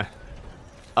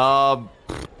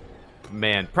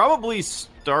 Man, probably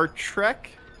Star Trek,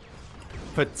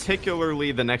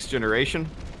 particularly The Next Generation.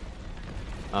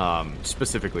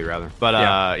 Specifically rather.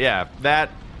 But yeah, that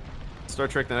Star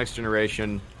Trek The Next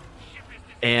Generation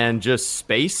and just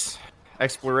space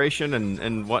exploration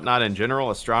and whatnot in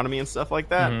general, astronomy and stuff like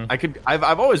that. Mm-hmm.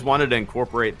 I've always wanted to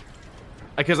incorporate,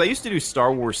 because I used to do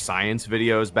Star Wars science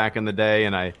videos back in the day,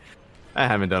 and I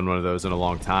haven't done one of those in a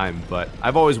long time, but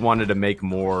I've always wanted to make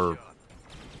more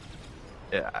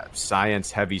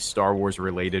science-heavy Star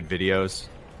Wars-related videos.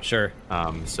 Sure.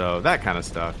 So that kind of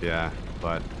stuff, yeah.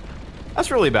 But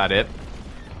that's really about it.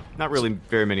 Not really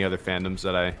very many other fandoms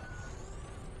that I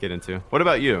get into. What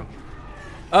about you?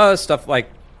 Stuff like...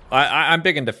 I'm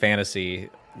big into fantasy...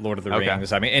 Lord of the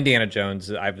Rings. I mean, Indiana Jones,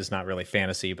 I was not really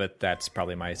fantasy, but that's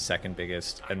probably my second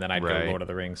biggest. And then I'd go Lord of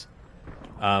the Rings.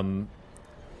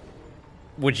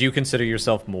 Would you consider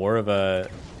yourself more of a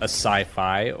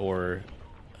sci-fi or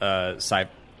or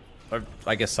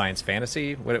I guess science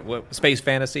fantasy? What space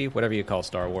fantasy? Whatever you call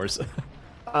Star Wars.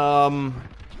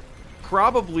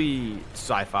 Probably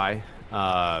sci-fi.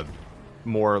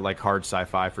 More like hard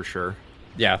sci-fi for sure.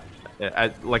 Yeah.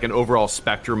 like an overall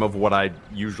spectrum of what I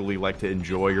usually like to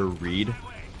enjoy or read.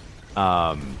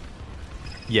 Yeah,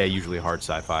 usually hard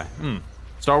sci-fi.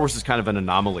 Star Wars is kind of an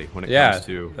anomaly when it comes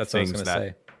to that's things what I was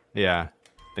gonna say.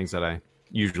 Things that I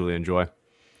usually enjoy.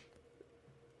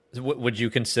 Would you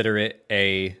consider it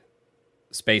a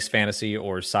space fantasy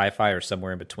or sci-fi or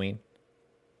somewhere in between?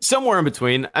 Somewhere in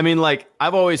between. I mean, like,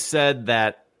 I've always said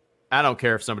that I don't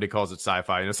care if somebody calls it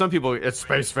sci-fi. You know, some people, it's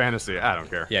space fantasy. I don't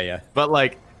care. Yeah. But,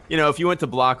 like, you know, if you went to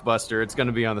Blockbuster, it's going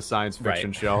to be on the science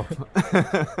fiction shelf.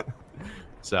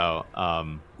 So,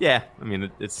 yeah, I mean,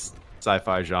 it's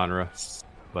sci-fi genre,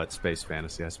 but space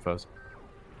fantasy, I suppose.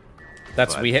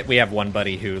 We have one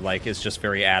buddy who, like, is just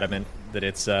very adamant that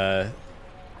it's a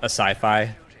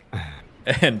sci-fi,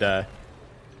 and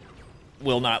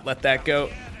will not let that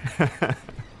go.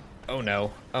 Oh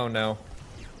no!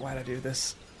 Why'd I do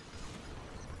this?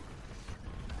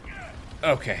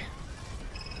 Okay.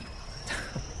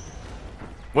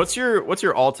 What's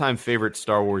your all-time favorite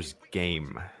Star Wars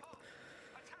game?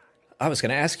 I was going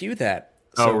to ask you that.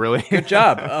 So, oh, really? Good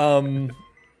job.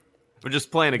 We're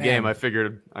just playing a game. I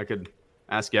figured I could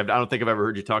ask you. I don't think I've ever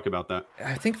heard you talk about that.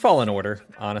 I think Fallen Order,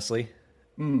 honestly.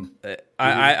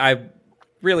 I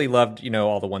really loved,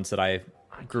 all the ones that I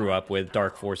grew up with.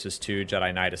 Dark Forces 2,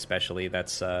 Jedi Knight especially.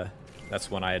 That's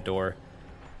one I adore.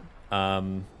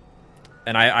 And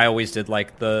I always did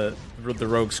like the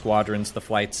Rogue Squadrons, the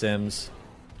flight sims.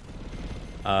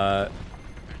 But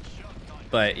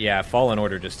yeah, Fallen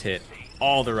Order just hit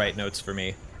all the right notes for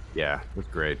me. Yeah, it was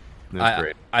great.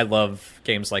 Great. I love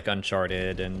games like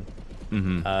Uncharted and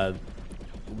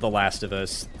The Last of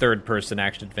Us, third-person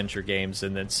action-adventure games,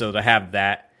 and then so to have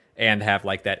that and have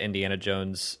like that Indiana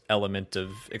Jones element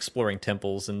of exploring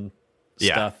temples and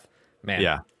stuff,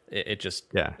 man,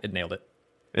 it nailed it.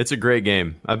 It's a great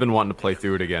game. I've been wanting to play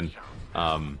through it again.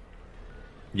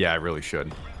 Yeah, I really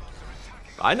should.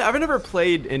 I've never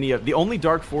played any of... The only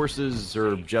Dark Forces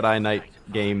or Jedi Knight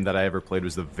game that I ever played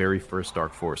was the very first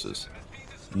Dark Forces.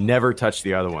 Never touched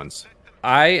the other ones.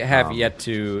 I have yet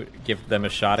to give them a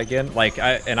shot again.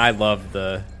 I love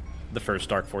the first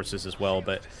Dark Forces as well,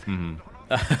 but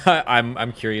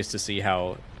I'm curious to see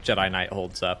how Jedi Knight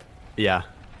holds up. Yeah.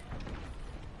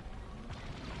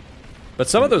 But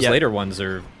some of those later ones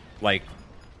are like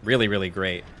really, really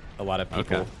great. A lot of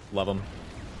people love them.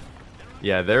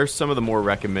 Yeah, there's some of the more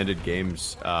recommended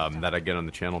games that I get on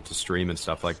the channel to stream and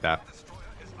stuff like that.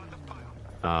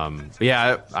 But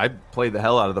yeah, I played the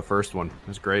hell out of the first one. It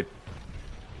was great.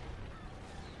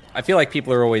 I feel like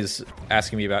people are always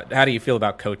asking me about, how do you feel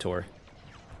about KOTOR?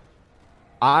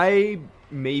 I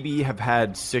maybe have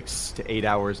had 6 to 8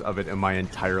 hours of it in my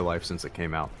entire life since it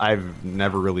came out. I've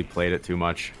never really played it too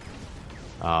much.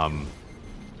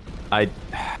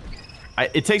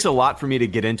 It takes a lot for me to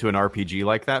get into an RPG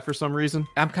like that for some reason.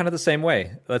 I'm kind of the same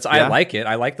way. I like it.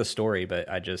 I like the story,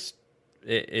 but I just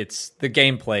it's the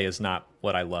gameplay is not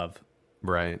what I love.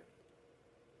 Right.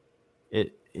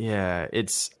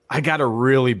 I gotta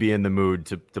really be in the mood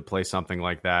to play something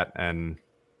like that, and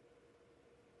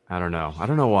I don't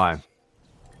know why.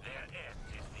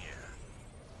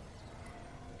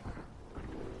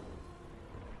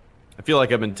 I feel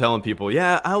like I've been telling people,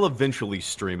 yeah, I'll eventually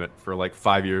stream it for like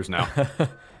 5 years now. It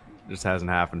just hasn't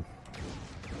happened.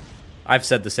 I've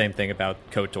said the same thing about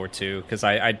KOTOR 2, because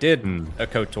I did a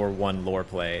KOTOR 1 lore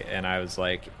play, and I was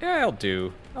like, yeah, I'll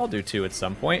do 2 at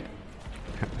some point.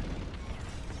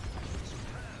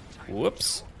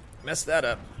 Whoops. Messed that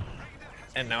up.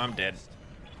 And now I'm dead.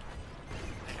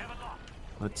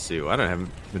 Let's see. I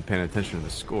haven't been paying attention to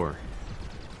the score.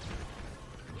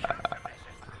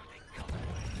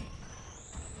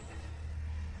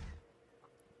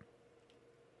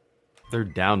 They're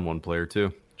down one player,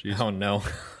 too. Jeez. Oh, no.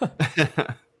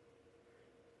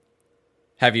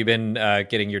 Have you been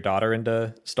getting your daughter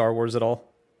into Star Wars at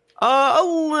all? A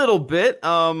little bit.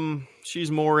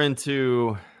 She's more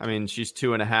into... I mean, she's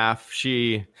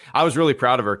 2.5. I was really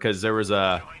proud of her because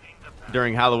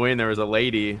during Halloween, there was a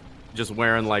lady just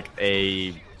wearing like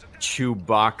a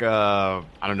Chewbacca,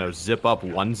 I don't know, zip-up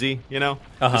onesie,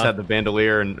 Just had the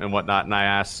bandolier and whatnot. And I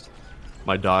asked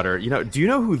my daughter, do you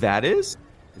know who that is?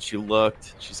 And she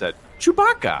looked. She said,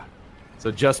 Chewbacca.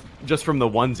 So just from the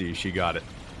onesie, she got it.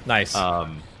 Nice.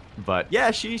 But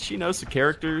yeah, she knows the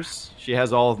characters. She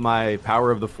has all of my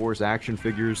Power of the Force action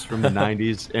figures from the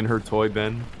 90s in her toy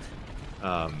bin.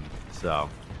 So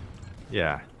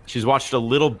yeah, she's watched a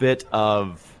little bit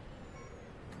of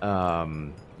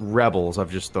Rebels.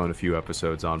 I've just thrown a few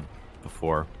episodes on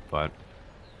before, but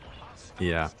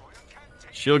yeah,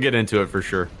 she'll get into it for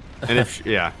sure. And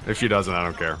if she doesn't, I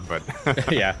don't care.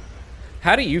 But yeah,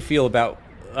 how do you feel about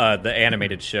the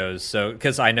animated shows. So,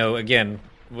 because I know, again,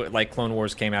 like Clone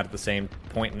Wars came out at the same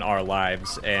point in our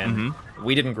lives, and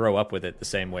we didn't grow up with it the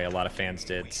same way a lot of fans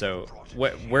did. So,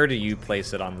 where do you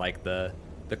place it on like the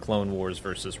Clone Wars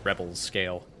versus Rebels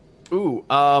scale? Ooh,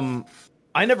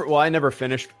 I never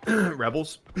finished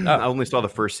Rebels. I only saw the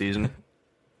first season.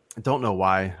 I don't know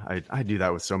why. I do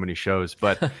that with so many shows,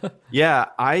 but yeah,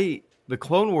 the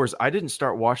Clone Wars, I didn't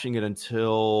start watching it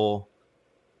until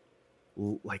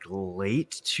like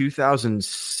late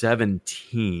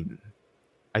 2017.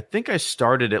 I think I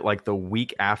started it like the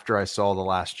week after I saw The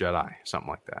Last Jedi, something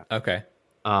like that. Okay.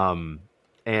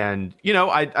 And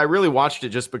I really watched it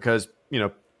just because,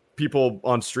 people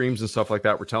on streams and stuff like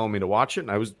that were telling me to watch it, and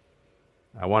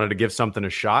I wanted to give something a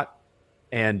shot,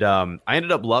 and I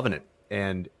ended up loving it.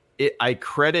 And I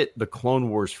credit the Clone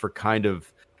Wars for kind of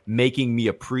making me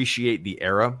appreciate the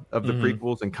era of the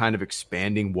prequels and kind of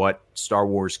expanding what Star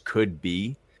Wars could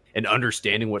be and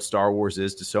understanding what Star Wars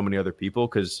is to so many other people.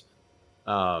 Because,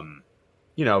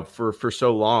 for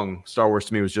so long, Star Wars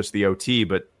to me was just the OT,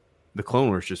 but the Clone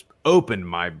Wars just opened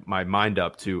my mind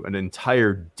up to an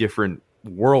entire different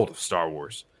world of Star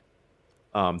Wars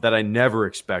that I never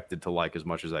expected to like as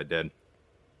much as I did.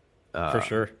 For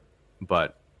sure.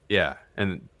 But yeah,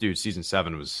 and dude, season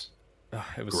 7 was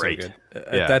it was great. So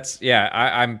good.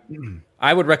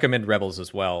 I would recommend Rebels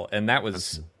as well, and that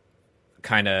was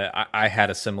kind of I had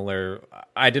a similar.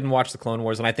 I didn't watch the Clone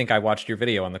Wars, and I think I watched your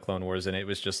video on the Clone Wars, and it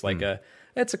was just like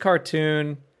it's a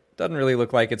cartoon, doesn't really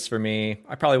look like it's for me.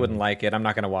 I probably wouldn't like it. I'm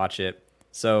not going to watch it.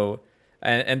 So,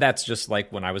 and that's just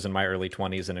like when I was in my early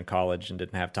 20s and in college and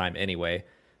didn't have time anyway.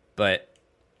 But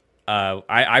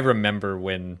I remember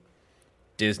when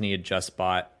Disney had just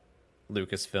bought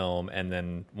Lucasfilm, and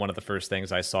then one of the first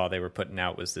things I saw they were putting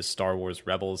out was this Star Wars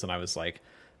Rebels, and I was like,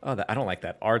 oh, I don't like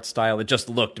that art style. It just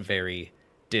looked very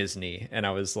Disney, and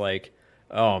I was like,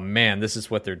 oh man, this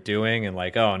is what they're doing, and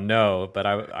like, oh no. But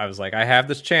I was like, I have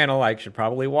this channel, I should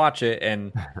probably watch it,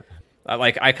 and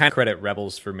I kind of credit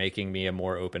Rebels for making me a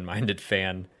more open-minded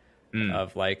fan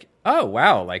of like, oh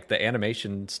wow, like the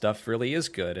animation stuff really is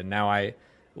good, and now I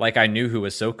knew who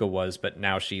Ahsoka was, but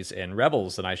now she's in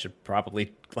Rebels, and I should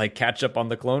probably like catch up on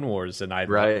the Clone Wars, and I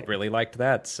really liked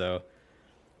that. So,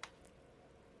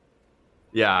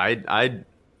 yeah, I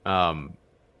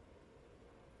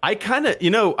kind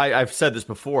of, I've said this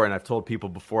before, and I've told people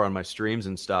before on my streams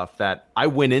and stuff that I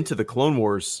went into the Clone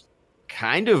Wars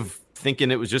kind of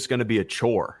thinking it was just going to be a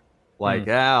chore, like,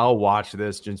 I'll watch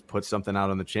this, just put something out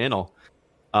on the channel,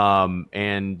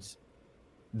 and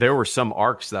there were some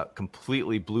arcs that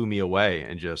completely blew me away,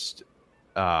 and just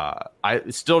I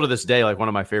still to this day, like, one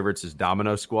of my favorites is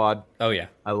Domino Squad. Oh yeah,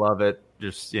 I love it.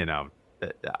 Just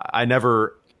I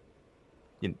never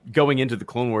going into the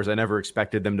Clone Wars, I never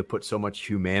expected them to put so much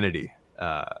humanity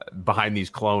behind these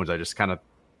clones.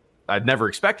 I'd never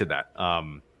expected that.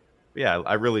 Yeah,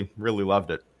 I really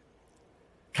loved it.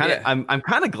 I'm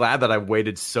kind of glad that I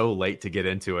waited so late to get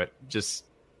into it. Just,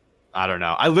 I don't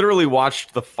know. I literally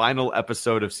watched the final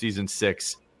episode of season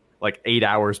 6 like 8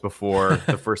 hours before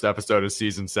the first episode of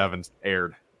season 7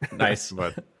 aired. Nice.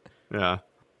 But yeah.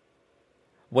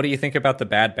 What do you think about the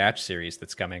Bad Batch series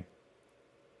that's coming?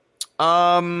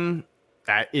 I'm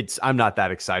not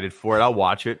that excited for it. I'll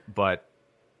watch it, but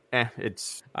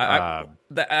it's I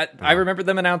remember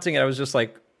them announcing it. I was just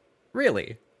like,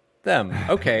 really? Them?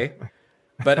 Okay.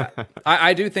 But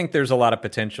I do think there's a lot of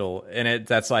potential in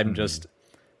it. I'm just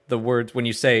the words when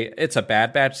you say it's a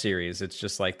Bad Batch series, it's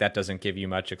just like that doesn't give you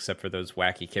much except for those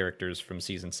wacky characters from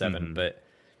season 7. But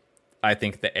I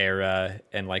think the era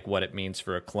and like what it means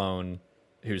for a clone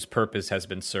whose purpose has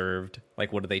been served,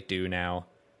 like what do they do now?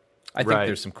 I think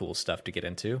there's some cool stuff to get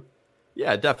into.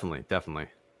 Yeah, definitely. Yeah,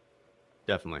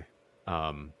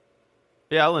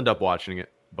 I'll end up watching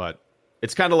it, but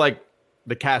it's kind of like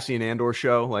the Cassian Andor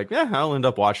show. Like, yeah, I'll end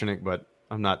up watching it, but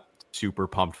I'm not super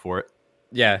pumped for it.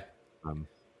 Yeah.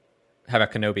 How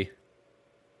about Kenobi?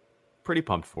 Pretty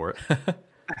pumped for it.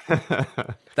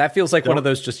 That feels like one of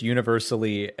those just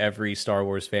universally every Star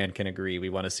Wars fan can agree. We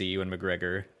want to see Ewan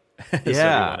McGregor.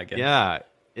 Yeah.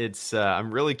 It's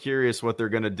I'm really curious what they're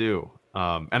gonna do.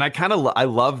 And I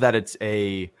love that it's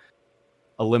a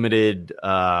limited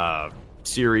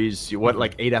series. What,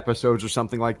 like 8 episodes or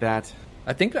something like that?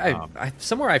 I think I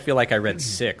somewhere I feel like I read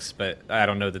 6, but I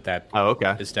don't know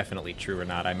that is definitely true or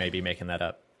not. I may be making that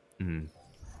up.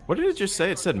 What did it just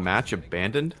say? It said match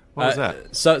abandoned? What was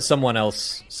that? So someone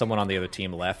on the other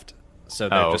team left. So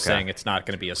they're just saying it's not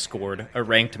going to be a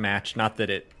ranked match. Not that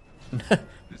it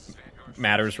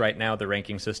matters right now. The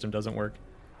ranking system doesn't work.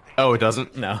 Oh, it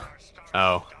doesn't? No.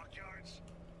 Oh.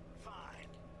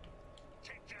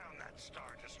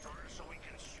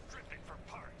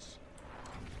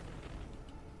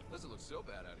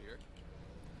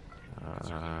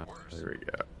 There we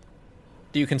go.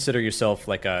 Do you consider yourself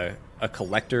like a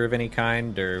collector of any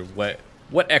kind, or what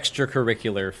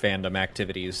extracurricular fandom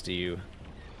activities do you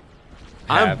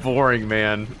have? I'm boring,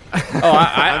 man. Oh,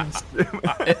 I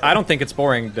don't think it's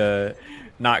boring to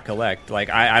not collect. Like,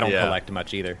 I don't collect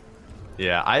much either.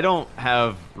 Yeah, I don't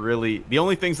have really... The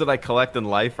only things that I collect in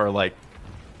life are, like,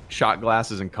 shot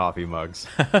glasses and coffee mugs.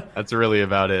 That's really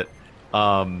about it.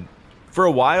 For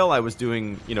a while, I was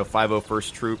doing,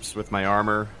 501st Troops with my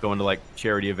armor, going to, like,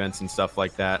 charity events and stuff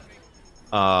like that.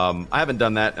 I haven't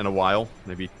done that in a while,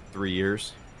 maybe 3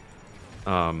 years.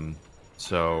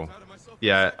 So,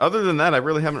 yeah, other than that, I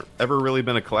really haven't ever really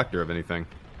been a collector of anything.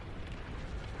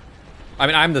 I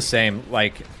mean, I'm the same.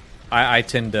 Like, I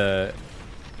tend to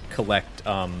collect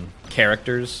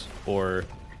characters or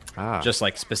just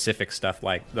like specific stuff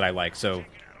like that I like. So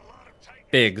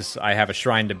Biggs, I have a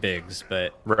shrine to Biggs,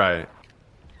 but right,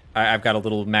 I've got a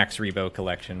little Max Rebo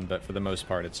collection, but for the most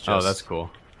part, it's just that's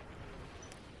cool.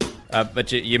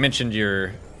 But you mentioned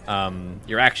your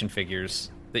action figures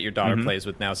that your daughter plays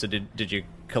with now. So did you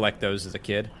collect those as a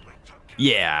kid?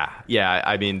 Yeah.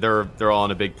 I mean, they're all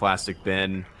in a big plastic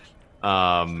bin.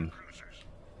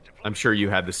 I'm sure you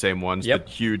had the same ones. Yep.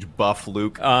 The huge buff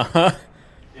Luke. Yeah.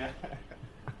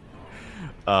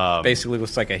 Basically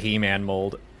looks like a He-Man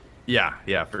mold.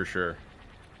 Yeah, for sure.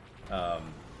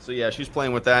 So yeah, she's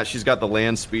playing with that. She's got the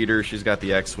land speeder. She's got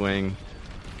the X-wing,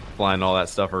 flying all that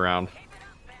stuff around.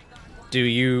 Do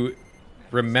you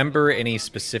remember any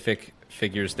specific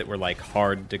figures that were like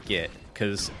hard to get?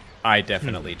 Because I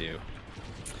definitely do.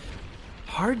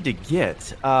 Hard to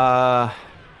get? Not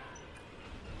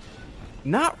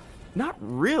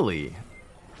really.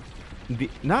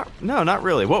 Not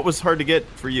really. What was hard to get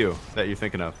for you that you're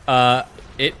thinking of?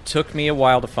 It took me a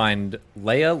while to find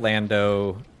Leia,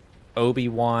 Lando,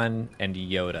 Obi-Wan, and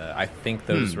Yoda. I think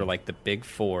those were like the big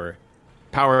four.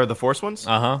 Power of the Force ones?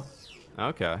 Uh-huh.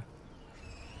 Okay.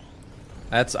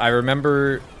 I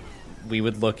remember we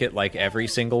would look at like every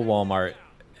single Walmart,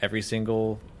 every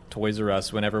single Toys R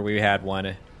Us whenever we had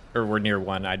one or were near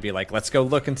one. I'd be like, let's go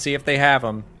look and see if they have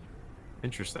them.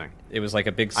 Interesting. It was like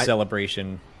a big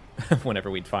celebration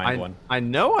whenever we'd find one. I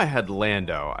know I had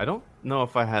Lando. I don't know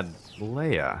if I had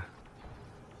Leia.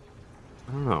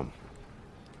 I don't know.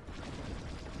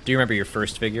 Do you remember your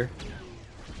first figure?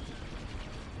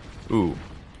 Ooh.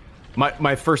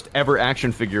 My first ever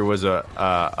action figure was the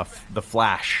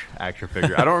Flash action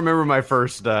figure. I don't remember my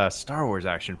first Star Wars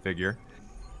action figure.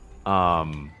 That's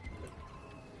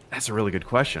a really good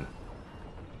question.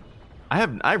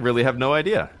 I really have no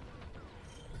idea.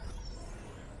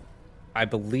 I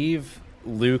believe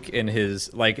Luke in his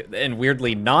and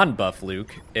weirdly non-buff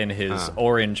Luke in his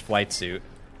orange flight suit.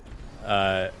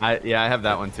 I have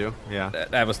that one too. Yeah,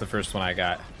 that was the first one I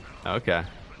got. Okay.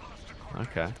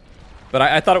 But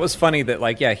I thought it was funny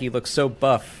that he looks so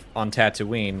buff on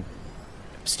Tatooine.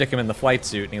 Stick him in the flight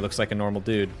suit and he looks like a normal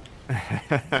dude.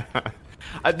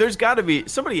 There's got to be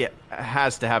somebody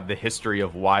has to have the history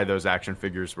of why those action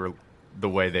figures were the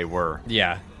way they were.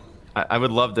 Yeah, I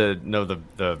would love to know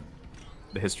the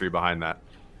history behind that.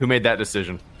 Who made that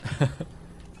decision?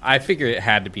 I figure it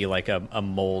had to be like a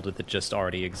mold that just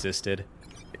already existed.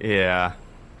 Yeah.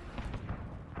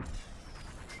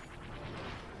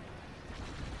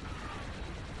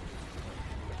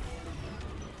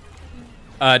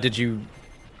 Did you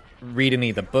read any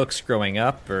of the books growing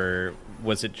up, or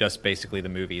was it just basically the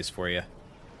movies for you?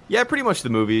 Yeah, pretty much the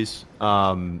movies.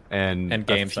 And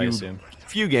games, I assume.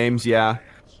 Few games, yeah.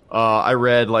 I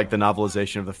read the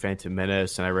novelization of The Phantom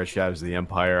Menace, and I read Shadows of the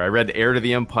Empire. I read Heir to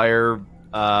the Empire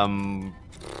at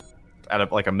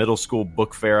a middle school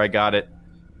book fair. I got it.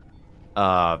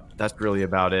 That's really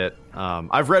about it.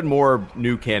 I've read more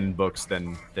new canon books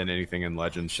than anything in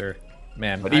Legends. Sure,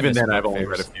 man. But even then, I've only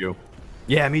read a few.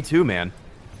 Yeah, me too, man.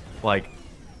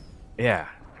 Yeah.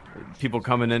 People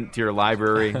coming into your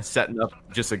library, setting up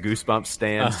just a Goosebumps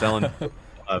stand, selling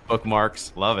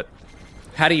bookmarks. Love it.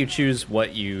 How do you choose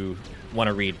what you want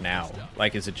to read now?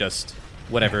 Is it just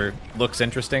whatever looks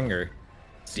interesting, or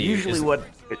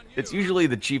it's usually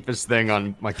the cheapest thing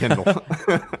on my Kindle.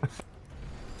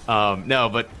 No,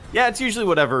 but yeah, it's usually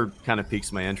whatever kind of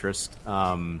piques my interest.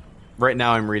 Right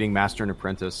now, I'm reading Master and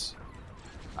Apprentice.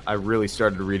 I really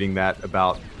started reading that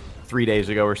about 3 days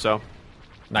ago or so.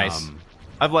 Nice.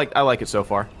 I like it so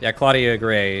far. Yeah, Claudia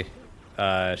Gray.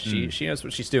 She knows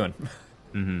what she's doing.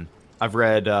 Mm-hmm. I've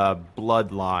read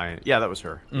Bloodline. Yeah, that was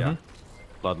her. Mm-hmm. Yeah,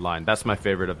 Bloodline. That's my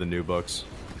favorite of the new books.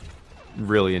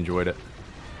 Really enjoyed it.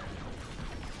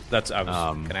 I was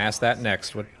gonna ask that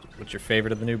next. What's your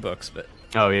favorite of the new books? But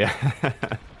oh yeah,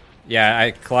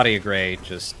 yeah. Claudia Gray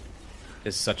just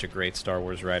is such a great Star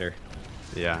Wars writer.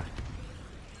 Yeah.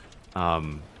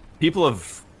 People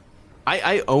have.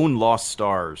 I own Lost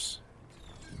Stars,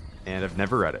 and I've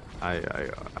never read it. I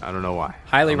don't know why.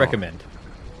 Highly recommend.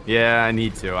 Yeah, I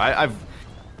need to.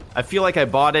 I feel like I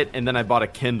bought it, and then I bought a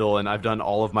Kindle, and I've done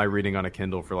all of my reading on a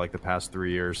Kindle for like the past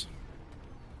 3 years,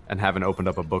 and haven't opened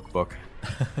up a book.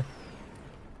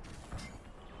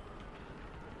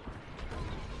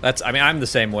 I mean, I'm the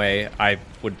same way. I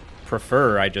would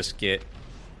prefer I just get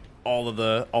all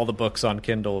the books on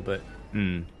Kindle, but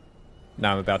now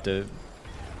I'm about to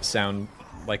sound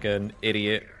like an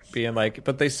idiot, being like,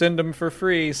 but they send them for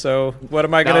free, so what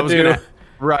am I gonna do?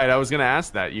 Right, I was gonna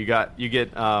ask that. You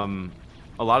get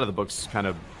a lot of the books kind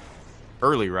of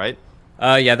early, right?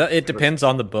 Yeah, it depends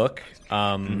on the book.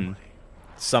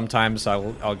 Sometimes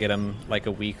I'll get them like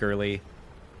a week early.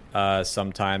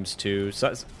 Sometimes two.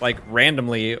 So, like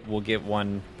randomly, we'll get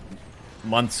one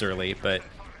months early, but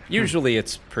usually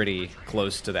it's pretty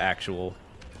close to the actual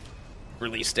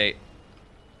release date.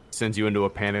 Sends you into a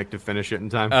panic to finish it in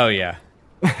time. Oh yeah.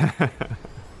 But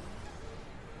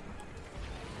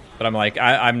I'm like,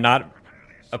 I'm not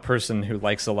a person who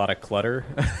likes a lot of clutter,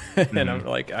 and I'm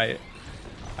like, I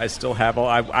still have all.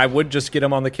 I would just get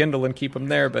them on the Kindle and keep them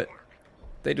there, but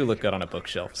they do look good on a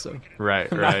bookshelf. So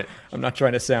right. I'm not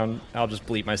trying to sound. I'll just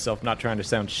bleep myself. Not trying to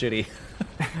sound shitty.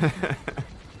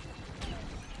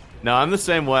 No, I'm the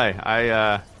same way.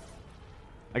 I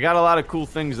got a lot of cool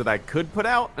things that I could put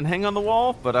out and hang on the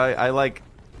wall, but I like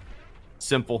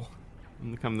simple.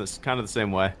 I'm kind of the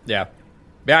same way. Yeah,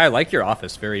 I like your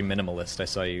office. Very minimalist. I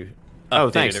saw you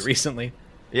updated it recently.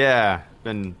 Yeah,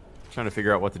 been trying to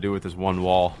figure out what to do with this one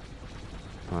wall.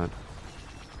 But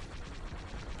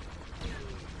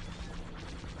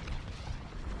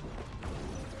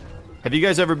have you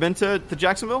guys ever been to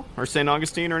Jacksonville or St.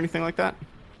 Augustine or anything like that?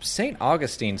 St.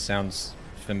 Augustine sounds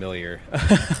familiar.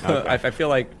 Okay. I feel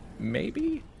like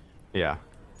maybe. Yeah.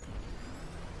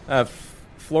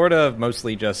 Florida, I've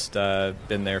mostly just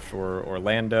been there for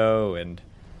Orlando and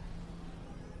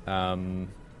I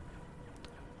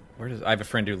have a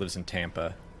friend who lives in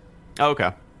Tampa. Oh,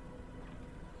 okay.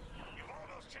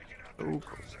 Oh,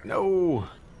 no.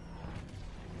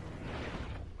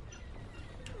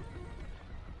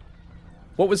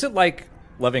 What was it like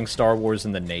loving Star Wars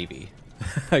in the Navy?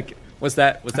 Like, was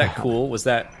that cool? Was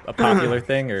that a popular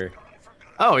thing, or?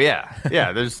 Oh yeah.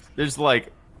 There's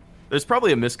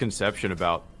probably a misconception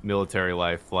about military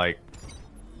life. Like,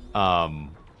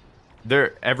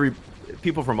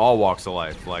 people from all walks of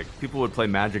life. Like, people would play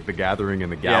Magic the Gathering in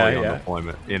the galley on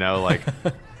deployment. You know, like,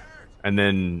 and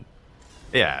then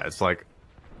it's like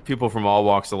people from all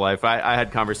walks of life. I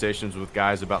had conversations with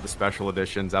guys about the special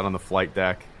editions out on the flight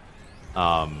deck.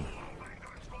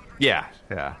 Yeah,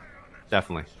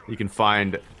 definitely. You can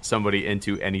find somebody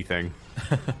into anything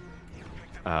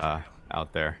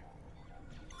out there.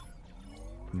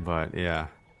 But yeah.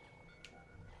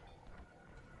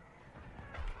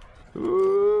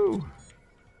 Ooh.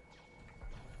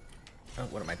 Oh,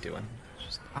 what am I doing?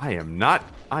 I am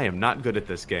not good at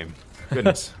this game.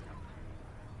 Goodness.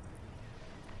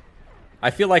 I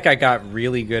feel like I got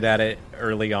really good at it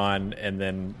early on, and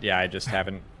then I just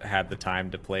haven't had the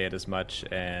time to play it as much,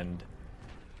 and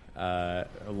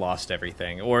lost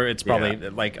everything. Or it's probably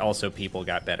like also people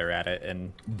got better at it,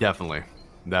 and definitely.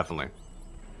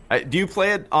 Do you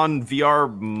play it on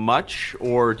VR much,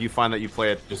 or do you find that you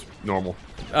play it just normal?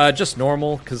 Just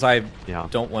normal, because I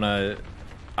don't want to.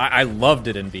 I loved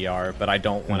it in VR, but I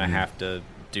don't want to have to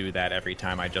do that every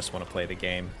time. I just want to play the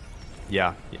game.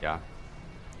 Yeah.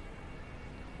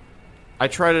 I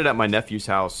tried it at my nephew's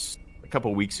house a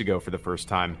couple weeks ago for the first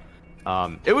time.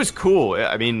 It was cool.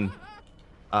 I mean,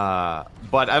 but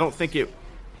I don't think it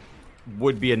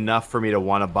would be enough for me to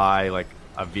want to buy like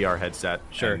a VR headset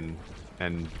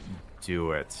and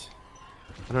do it.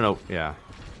 I don't know. Yeah,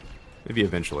 maybe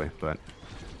eventually, but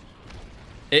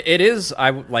it is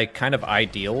kind of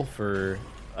ideal for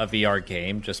a VR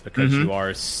game just because you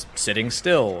are sitting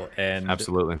still, and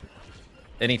absolutely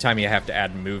anytime you have to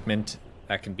add movement,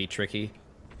 that can be tricky.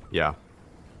 Yeah.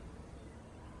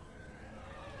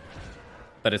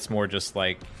 But it's more just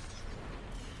like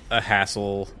a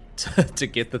hassle to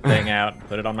get the thing out and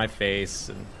put it on my face.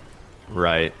 And...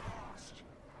 Right.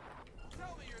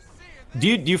 Do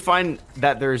you find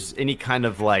that there's any kind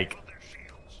of like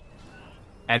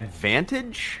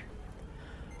advantage?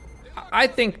 I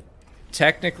think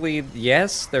technically,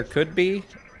 yes, there could be.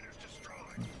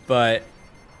 But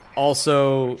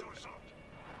also...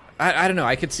 I don't know.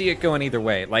 I could see it going either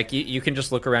way. Like, you can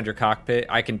just look around your cockpit.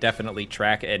 I can definitely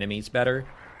track enemies better.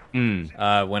 When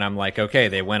I'm like, okay,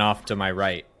 they went off to my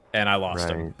right, and I lost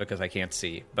them because I can't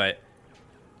see. But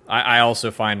I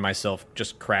also find myself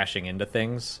just crashing into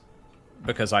things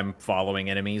because I'm following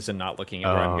enemies and not looking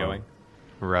at where I'm going.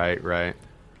 Right.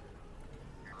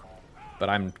 But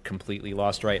I'm completely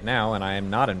lost right now, and I am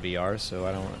not in VR, so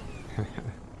I don't...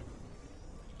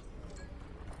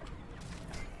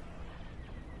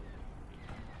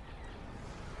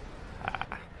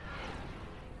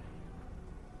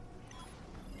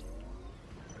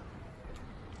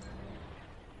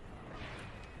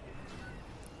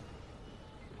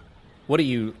 What are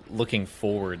you looking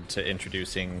forward to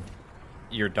introducing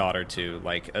your daughter to?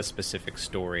 Like a specific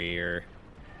story or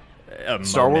a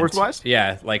Star moment? Wars wise?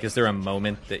 Yeah, like is there a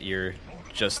moment that you're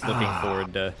just looking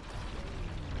forward to?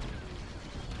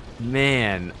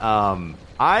 Man, I'm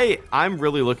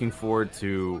really looking forward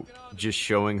to just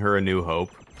showing her A New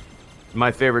Hope.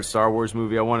 My favorite Star Wars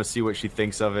movie. I want to see what she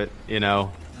thinks of it, you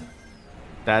know.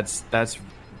 That's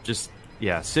just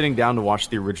sitting down to watch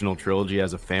the original trilogy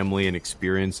as a family and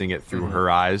experiencing it through her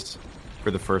eyes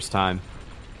for the first time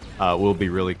will be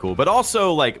really cool. But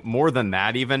also, like, more than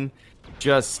that, even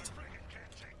just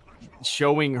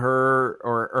showing her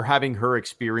or having her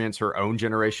experience her own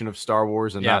generation of Star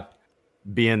Wars and not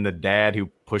being the dad who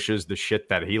pushes the shit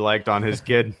that he liked on his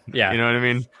kid. Yeah. You know what I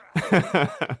mean?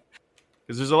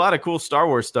 Because there's a lot of cool Star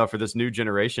Wars stuff for this new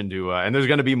generation to, and there's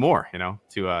going to be more, you know,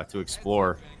 to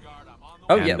explore.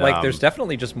 Oh, and, yeah, like there's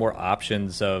definitely just more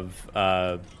options of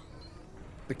the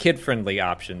kid-friendly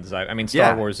options. I mean,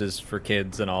 Star Wars is for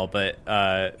kids and all, but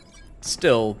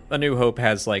still, A New Hope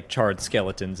has like charred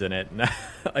skeletons in it.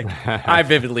 Like, I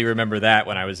vividly remember that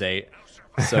when I was 8.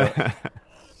 So,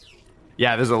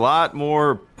 yeah, there's a lot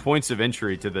more points of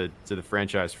entry to the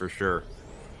franchise for sure.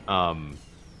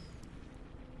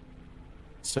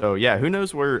 So yeah, who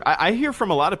knows where? I hear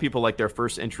from a lot of people like their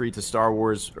first entry to Star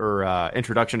Wars or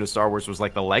introduction to Star Wars was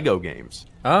like the Lego games,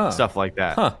 stuff like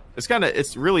that. Huh.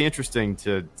 It's really interesting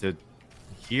to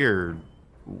hear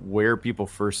where people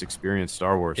first experienced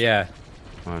Star Wars. Yeah.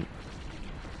 Do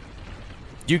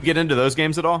you get into those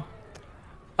games at all?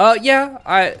 Yeah.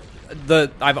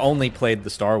 I've only played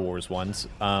the Star Wars ones,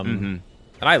 and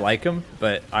I like them,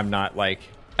 but I'm not like,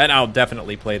 and I'll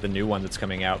definitely play the new one that's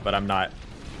coming out, but I'm not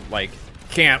like.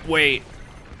 Can't wait.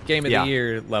 Game of the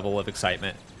year level of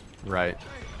excitement. Right.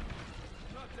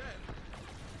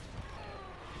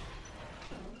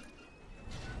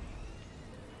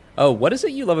 Oh, what is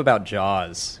it you love about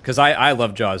Jaws? Because I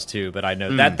love Jaws too, but I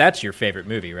know that's your favorite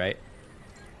movie, right?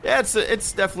 Yeah,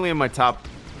 it's definitely in my top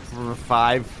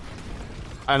 5.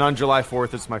 And on July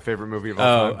 4th, it's my favorite movie of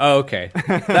all time. Oh, okay.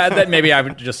 that maybe I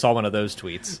just saw one of those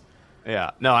tweets.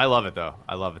 Yeah. No, I love it though.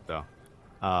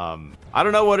 I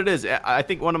don't know what it is. I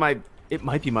think it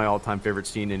might be my all-time favorite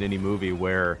scene in any movie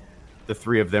where the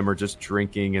three of them are just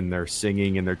drinking and they're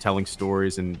singing and they're telling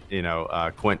stories, and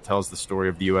Quint tells the story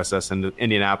of the USS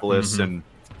Indianapolis and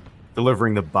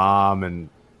delivering the bomb, and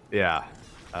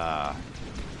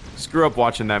just grew up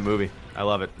watching that movie. I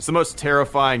love it. It's the most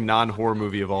terrifying non-horror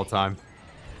movie of all time.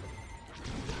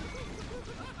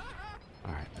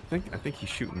 All right, I think he's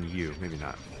shooting you. Maybe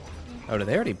not. Oh, did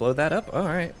they already blow that up? All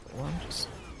right. Well, I'm just...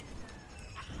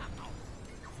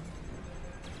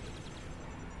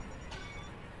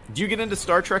 Do you get into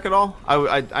Star Trek at all?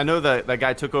 I know that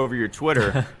guy took over your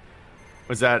Twitter.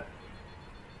 Was that...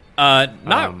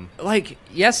 Not, like,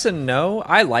 yes and no.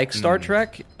 I like Star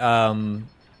Trek.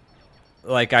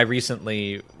 Like, I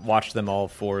recently watched them all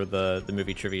for the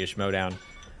movie Trivia Schmodown.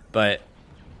 But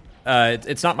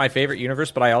it's not my favorite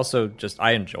universe, but I also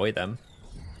I enjoy them.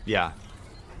 Yeah.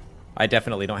 I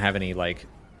definitely don't have any, like,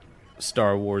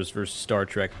 Star Wars versus Star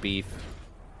Trek beef.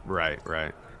 Right.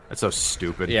 That's so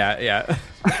stupid. Yeah.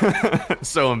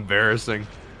 So embarrassing.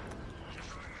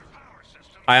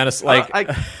 I honestly, like...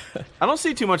 I don't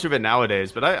see too much of it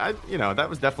nowadays, but I that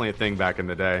was definitely a thing back in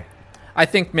the day. I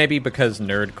think maybe because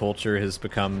nerd culture has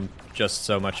become just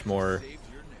so much more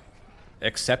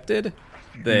accepted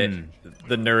that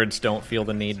the nerds don't feel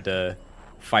the need to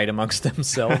fight amongst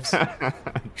themselves.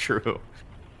 True.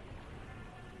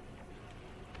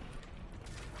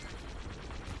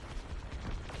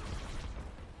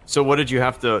 So what did you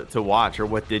have to watch, or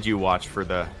what did you watch for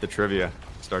the trivia,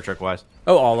 Star Trek wise?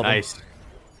 Oh, all of them. Nice.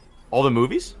 All the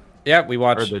movies? Yeah, we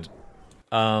watched.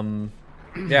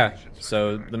 Yeah.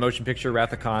 So the motion picture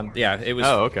Wrath of Khan. Yeah, it was.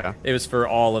 Oh, okay. It was for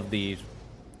all of the,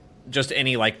 just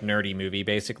any like nerdy movie.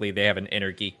 Basically, they have an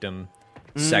inner geekdom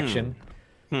section.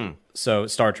 So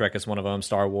Star Trek is one of them.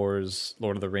 Star Wars,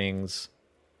 Lord of the Rings.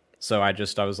 So I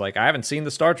was like, I haven't seen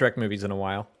the Star Trek movies in a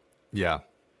while. Yeah.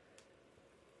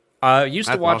 Used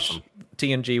to watch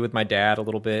TNG with my dad a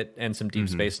little bit and some Deep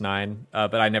Space Nine,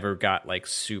 but I never got like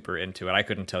super into it. I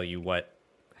couldn't tell you what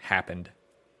happened.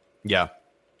 Yeah.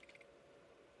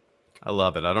 I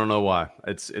love it. I don't know why.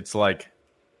 It's like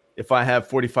if I have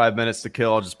 45 minutes to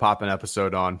kill, I'll just pop an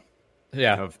episode on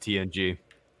of TNG.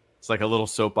 It's like a little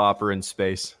soap opera in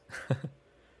space.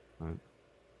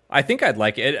 I think I'd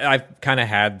like it. I've kind of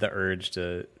had the urge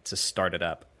to start it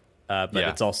up. But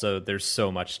it's also, there's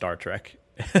so much Star Trek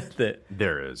that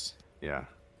there is. Yeah.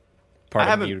 Part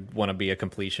of me would want to be a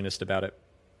completionist about it.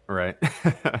 Right.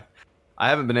 I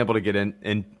haven't been able to get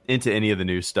into any of the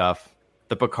new stuff.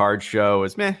 The Picard show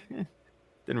is meh.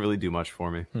 Didn't really do much for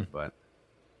me, but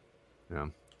yeah.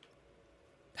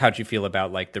 How'd you feel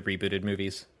about like the rebooted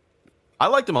movies? I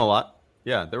liked them a lot.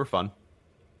 Yeah, they were fun.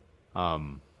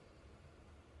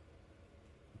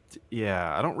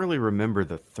 Yeah, I don't really remember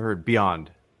the third Beyond.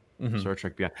 Star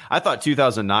Trek Beyond. I thought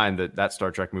 2009 that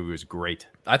Star Trek movie was great.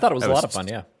 I thought it was a lot of fun.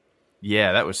 Yeah.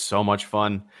 Yeah, that was so much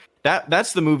fun.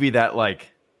 That's the movie that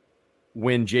like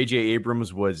when J.J.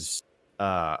 Abrams was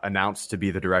announced to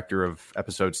be the director of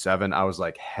Episode 7, I was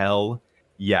like, hell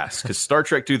yes, because Star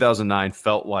Trek 2009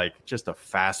 felt like just a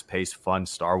fast-paced, fun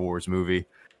Star Wars movie.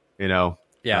 You know.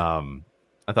 Yeah.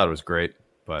 I thought it was great,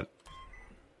 but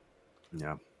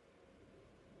yeah.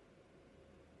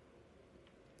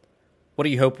 What do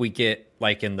you hope we get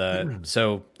like in the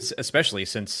so especially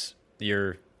since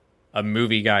you're a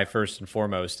movie guy first and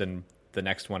foremost, and the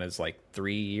next one is like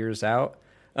 3 years out?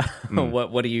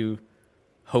 What are you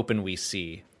hoping we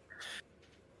see?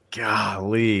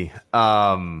 Golly,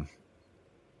 I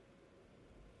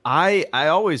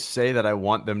always say that I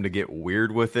want them to get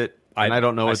weird with it, and I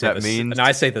don't know what that means. And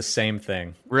I say the same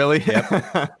thing. Really?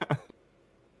 Yep.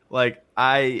 Like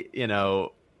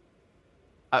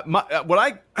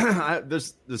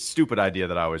there's this stupid idea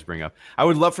that I always bring up. I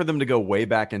would love for them to go way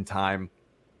back in time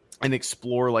and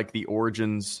explore like the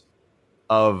origins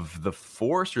of the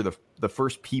Force, or the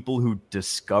first people who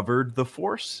discovered the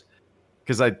Force.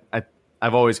 Because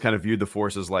I've always kind of viewed the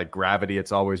Force as like gravity.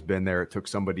 It's always been there. It took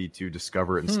somebody to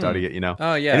discover it and study it, you know?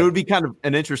 Oh, yeah. And it would be kind of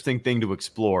an interesting thing to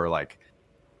explore, like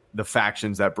the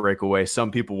factions that break away.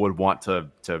 Some people would want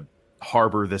to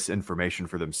harbor this information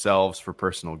for themselves for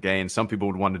personal gain. Some people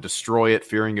would want to destroy it,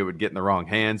 fearing it would get in the wrong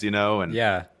hands, you know? And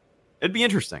yeah, it'd be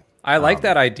interesting. I like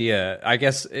that idea. I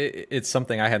guess it's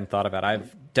something I hadn't thought about.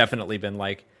 I've definitely been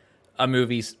like a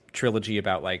movie trilogy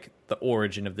about like the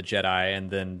origin of the Jedi, and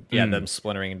then them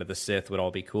splintering into the Sith would all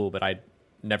be cool. But I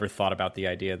never thought about the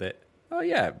idea that, oh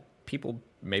yeah, people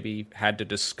maybe had to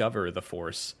discover the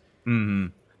Force. Mm-hmm.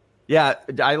 Yeah,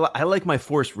 I like my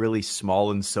Force really small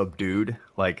and subdued,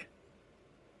 like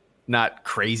not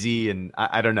crazy, and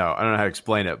I don't know how to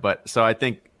explain it, but so I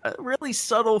think a really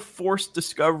subtle Force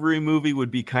discovery movie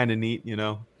would be kind of neat, you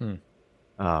know.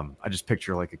 I just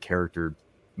picture like a character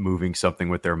moving something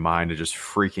with their mind and just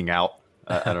freaking out.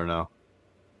 I don't know,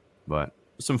 but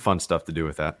some fun stuff to do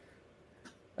with that.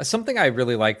 Something I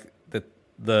really like that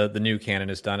the new canon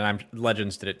has done, and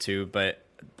Legends did it too, but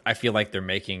I feel like they're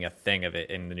making a thing of it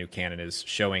in the new canon, is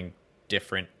showing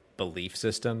different belief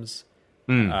systems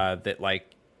that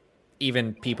like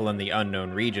even people in the unknown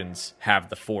regions have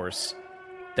the Force.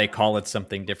 They call it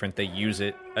something different. They use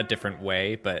it a different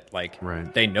way, but like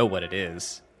they know what it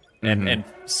is. And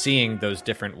seeing those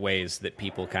different ways that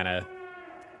people kind of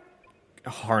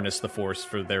harness the Force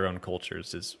for their own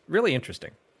cultures is really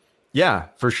interesting. Yeah,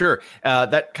 for sure.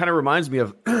 That kind of reminds me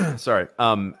of, sorry,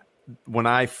 when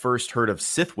I first heard of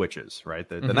Sith witches, right?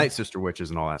 The Night Sister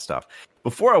witches and all that stuff.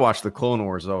 Before I watched the Clone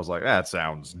Wars, I was like, that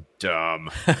sounds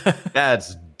dumb.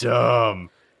 That's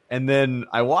dumb. And then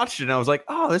I watched it and I was like,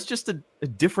 oh, that's just a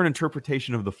different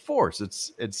interpretation of the Force.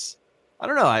 It's I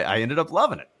don't know. I ended up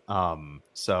loving it.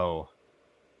 So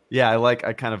yeah,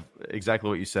 I kind of exactly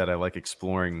what you said. I like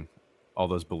exploring all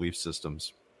those belief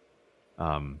systems.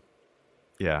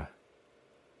 Yeah.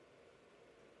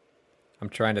 I'm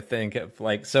trying to think of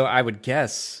like, so I would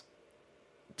guess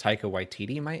Taika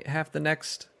Waititi might have the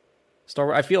next Star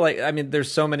Wars. I feel like, I mean,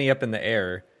 there's so many up in the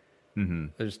air.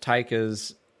 There's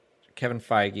Taika's, Kevin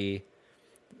Feige.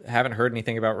 Haven't heard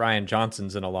anything about Rian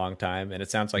Johnson's in a long time, and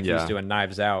it sounds like he's doing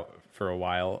Knives Out for a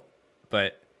while.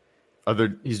 But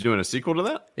he's doing a sequel to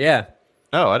that? Yeah.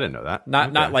 Oh, I didn't know that.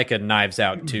 Not like a Knives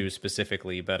Out 2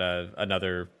 specifically, but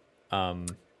another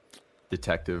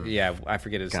detective. Yeah, I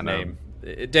forget his name.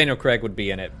 Daniel Craig would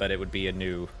be in it, but it would be a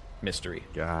new mystery.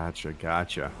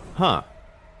 Gotcha. Huh.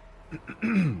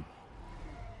 I'm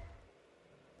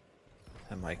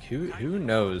like, who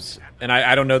knows? And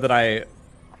I don't know that I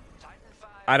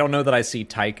see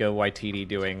Taika Waititi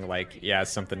doing like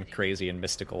something crazy and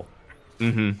mystical.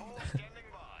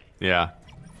 Yeah.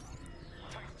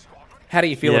 How do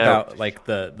you feel about like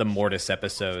the Mortis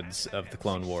episodes of the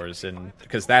Clone Wars? And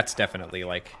because that's definitely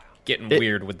like getting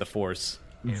weird with the Force.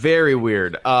 Very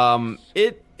weird.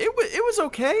 It was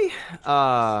okay.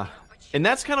 And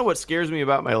that's kind of what scares me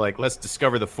about my like let's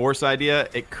discover the Force idea.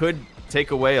 It could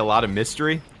take away a lot of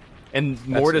mystery, and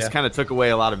Mortis kind of took away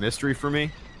a lot of mystery for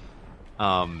me.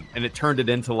 And it turned it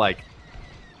into like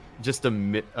just a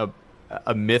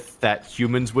myth that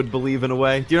humans would believe in a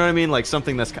way. Do you know what I mean? Like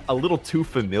something that's a little too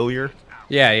familiar.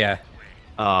 Yeah.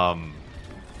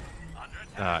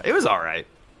 It was all right.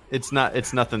 It's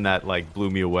nothing that like blew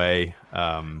me away.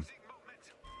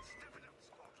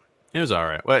 It was all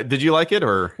right. What, did you like it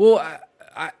or? Well,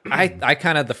 I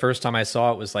kind of the first time I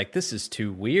saw it was like, this is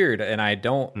too weird, and I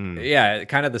don't. Yeah,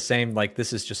 kind of the same. Like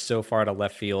this is just so far to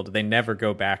left field. They never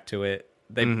go back to it.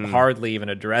 They hardly even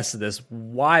address this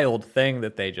wild thing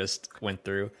that they just went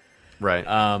through. Right.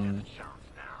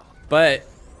 But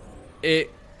it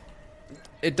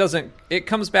doesn't. It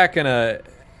comes back in a.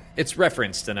 It's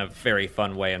referenced in a very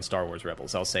fun way in Star Wars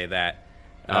Rebels. I'll say that.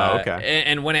 Okay.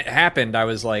 And when it happened, I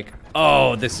was like,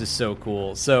 "Oh, this is so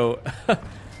cool!" So,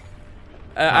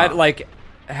 I like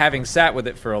having sat with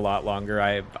it for a lot longer.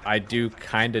 I do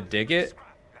kind of dig it.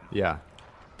 Yeah.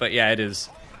 But yeah, it is.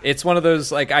 It's one of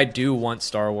those like I do want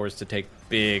Star Wars to take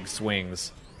big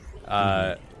swings.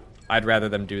 I'd rather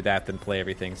them do that than play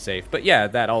everything safe. But yeah,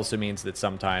 that also means that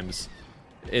sometimes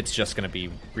it's just going to be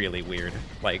really weird.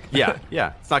 Like yeah,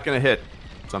 it's not going to hit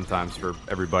sometimes for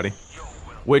everybody.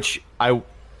 Which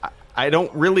I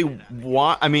don't really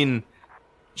want. I mean,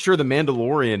 sure, The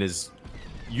Mandalorian is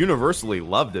universally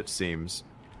loved, it seems,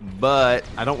 but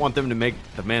I don't want them to make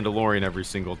The Mandalorian every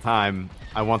single time.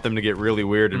 I want them to get really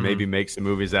weird and maybe make some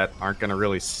movies that aren't going to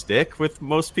really stick with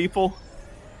most people.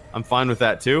 I'm fine with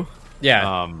that too.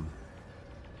 Yeah.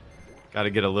 Got to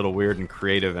get a little weird and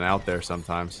creative and out there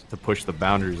sometimes to push the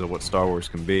boundaries of what Star Wars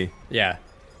can be. Yeah.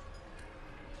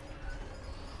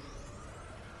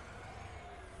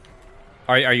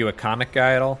 Are you a comic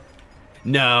guy at all?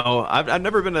 No, I've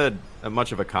never been a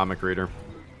much of a comic reader.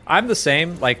 I'm the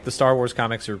same. Like the Star Wars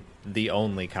comics are the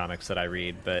only comics that I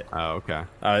read. But okay.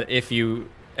 If you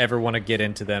ever want to get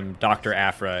into them, Dr.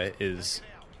 Aphra is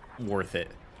worth it.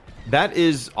 That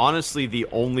is honestly the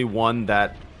only one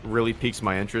that really piques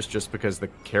my interest, just because the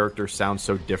character sounds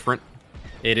so different.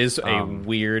 It is a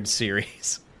weird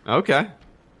series. Okay,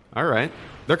 all right.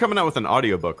 They're coming out with an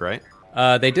audiobook, right?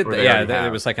 They did.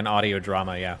 It was like an audio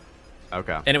drama. Yeah.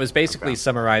 Okay. And it was basically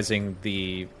summarizing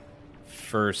the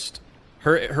first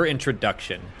her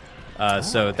introduction.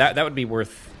 So that would be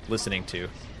worth listening to.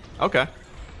 Okay.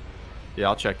 Yeah,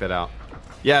 I'll check that out.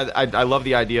 Yeah, I love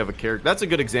the idea of a character. That's a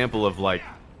good example of like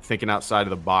thinking outside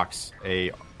of the box.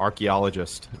 A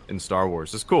archaeologist in Star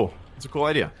Wars. It's cool. It's a cool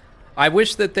idea. I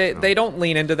wish that they don't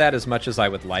lean into that as much as I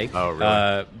would like. Oh,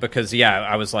 really? Because yeah,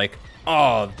 I was like,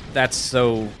 oh, that's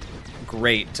so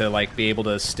great to like be able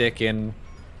to stick in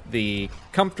the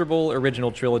comfortable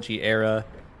original trilogy era,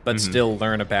 but still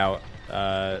learn about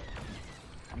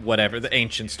whatever the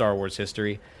ancient Star Wars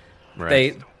history.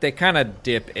 Right. They kind of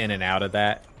dip in and out of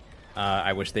that.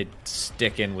 I wish they'd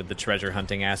stick in with the treasure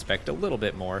hunting aspect a little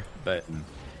bit more, but.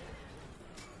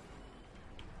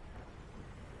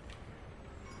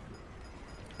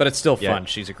 But it's still fun.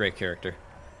 She's a great character.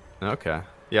 Okay.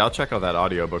 Yeah, I'll check out that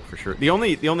audiobook for sure. The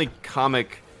only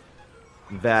comic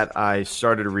that I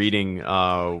started reading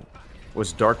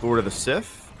was Dark Lord of the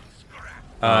Sith.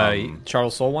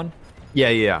 Charles Soule one?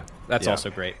 Yeah. That's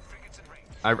also great.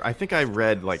 I think I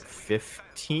read like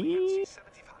 15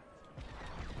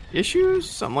 issues,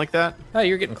 something like that. Oh,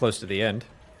 you're getting close to the end.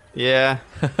 Yeah.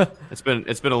 it's been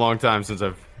a long time since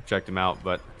I've checked him out,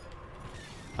 but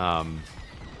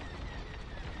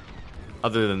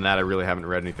other than that, I really haven't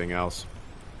read anything else.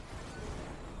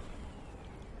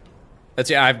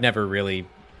 I've never really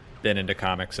been into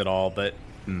comics at all, but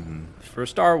for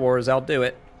Star Wars, I'll do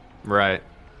it. Right.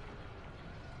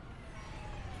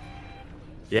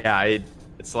 Yeah,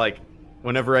 it's like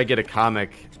whenever I get a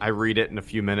comic, I read it in a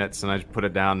few minutes and I just put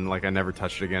it down, and like I never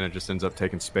touch it again. It just ends up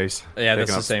taking space. Yeah,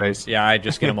 that's the same. Space. Yeah, I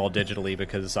just get them all digitally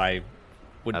because I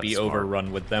would be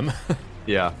overrun with them.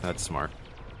 Yeah, that's smart.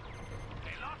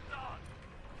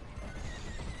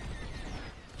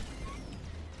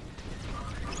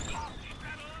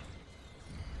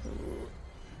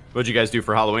 What'd you guys do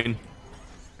for Halloween?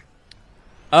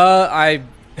 I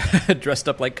dressed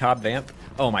up like Cobb Vanth.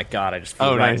 Oh my god, I just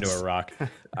flew right into a rock.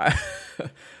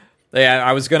 Yeah,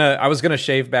 I was gonna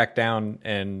shave back down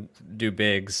and do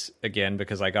bigs again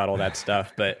because I got all that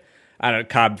stuff, but I don't know,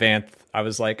 Cobb Vanth, I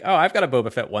was like, oh, I've got a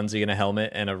Boba Fett onesie and a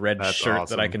helmet and a red shirt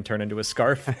that I can turn into a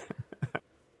scarf.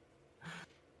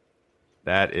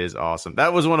 That is awesome.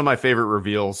 That was one of my favorite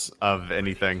reveals of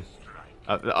anything.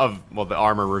 The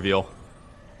armor reveal.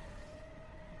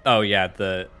 Oh yeah,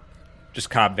 the just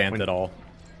Cobb Vanth it all.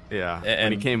 Yeah,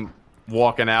 and he came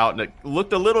walking out, and it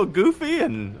looked a little goofy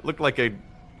and looked like a.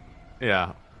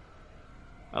 Yeah,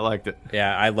 I liked it.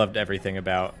 Yeah, I loved everything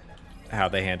about how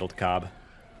they handled Cobb.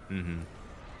 Mm-hmm.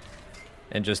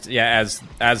 And just as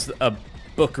a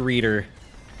book reader,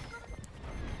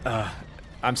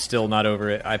 I'm still not over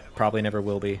it. I probably never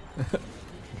will be.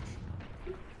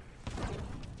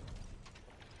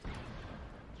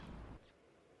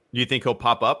 Do you think he'll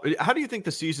pop up? How do you think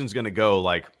the season's going to go?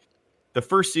 Like, the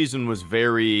first season was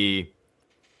every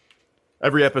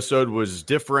episode was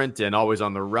different and always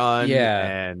on the run.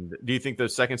 Yeah. And do you think the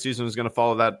second season is going to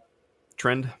follow that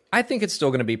trend? I think it's still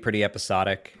going to be pretty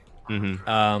episodic.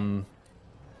 Mm-hmm.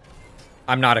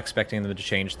 I'm not expecting them to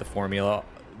change the formula,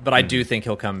 but I do think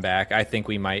he'll come back. I think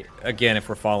we might, again, if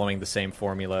we're following the same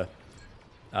formula,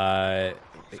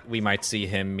 we might see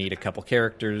him meet a couple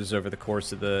characters over the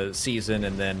course of the season,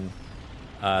 and then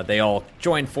they all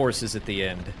join forces at the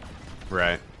end.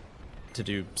 Right. To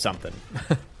do something.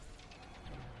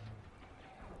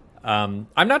 I'm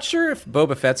not sure if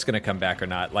Boba Fett's going to come back or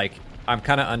not. Like, I'm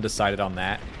kind of undecided on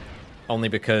that, only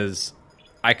because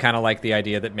I kind of like the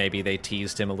idea that maybe they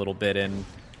teased him a little bit in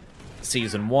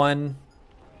Season 1,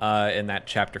 in that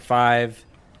Chapter 5,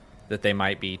 that they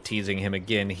might be teasing him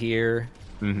again here.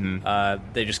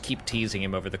 Mm-hmm. They just keep teasing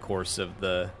him over the course of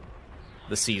the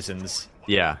seasons.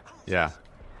 Yeah. And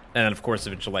then, of course,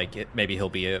 eventually, maybe he'll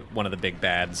be one of the big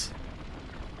bads.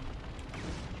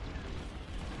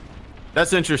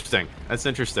 That's interesting. I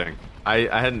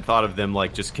hadn't thought of them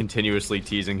like just continuously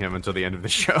teasing him until the end of the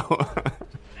show.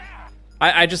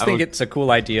 I just think it's a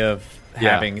cool idea of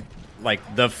having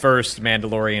like the first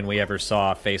Mandalorian we ever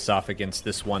saw face off against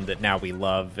this one that now we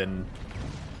love, and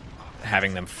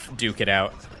having them duke it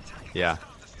out. Yeah.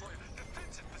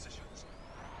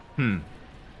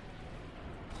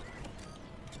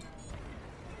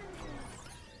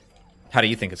 How do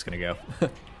you think it's going to go?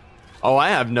 Oh, I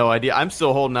have no idea. I'm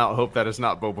still holding out hope that it's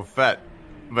not Boba Fett,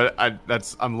 but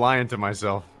I'm lying to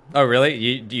myself. Oh,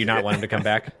 really? Do you not want him to come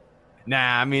back?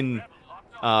 Nah, I mean,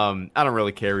 I don't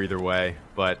really care either way,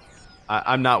 but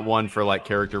I'm not one for like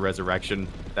character resurrection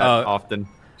that often.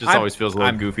 Just always feels a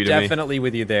little goofy to me. I'm definitely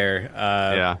with you there.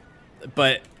 Yeah.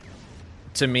 But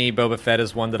to me, Boba Fett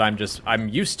is one that I'm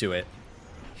used to it.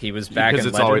 He was back in Legends.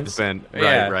 Because it's always been.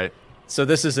 Right. So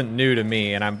this isn't new to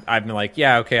me, and I'm like,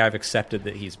 yeah, okay, I've accepted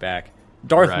that he's back.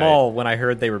 Darth Maul, when I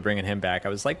heard they were bringing him back, I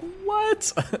was like,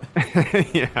 what?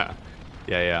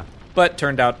 Yeah. But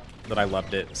turned out that I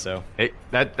loved it, so.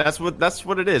 That's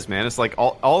what it is, man. It's like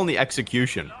all in the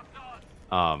execution.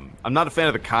 I'm not a fan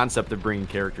of the concept of bringing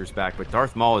characters back, but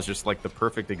Darth Maul is just like the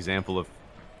perfect example of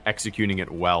executing it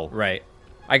well. Right.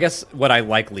 I guess what I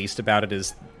like least about it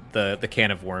is the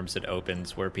can of worms it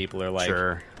opens, where people are like,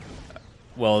 sure.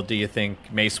 Well, do you think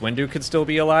Mace Windu could still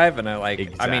be alive? And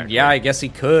Exactly. I mean, yeah, I guess he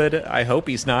could. I hope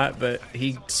he's not, but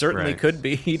he certainly could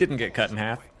be. He didn't get cut in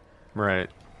half. Right.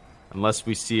 Unless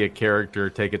we see a character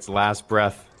take its last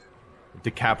breath,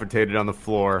 decapitated on the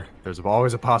floor, there's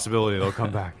always a possibility they'll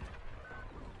come back.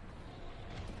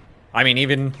 I mean,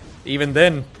 even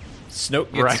then,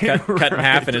 Snoke gets cut in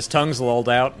half and his tongue's lulled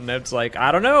out, and it's like,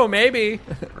 I don't know, maybe.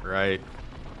 Right.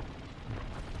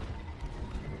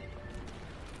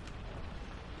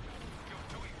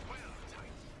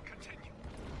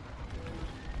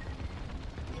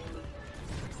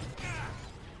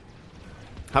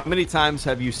 How many times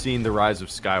have you seen The Rise of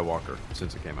Skywalker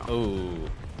since it came out?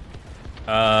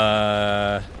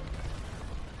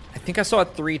 I think I saw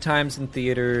it 3 times in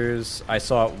theaters. I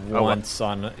saw it once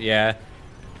on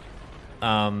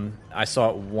I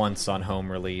saw it once on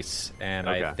home release, and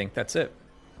I think that's it.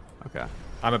 Okay.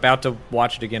 I'm about to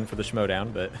watch it again for the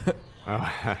Schmodown, but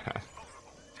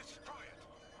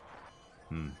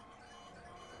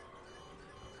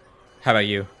How about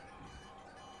you?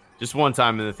 Just one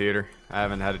time in the theater. I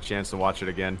haven't had a chance to watch it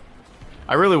again.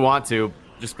 I really want to,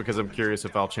 just because I'm curious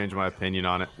if I'll change my opinion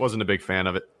on it. Wasn't a big fan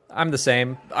of it. I'm the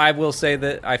same. I will say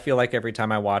that I feel like every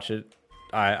time I watch it,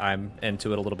 I'm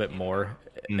into it a little bit more.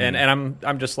 And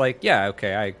I'm just like, yeah,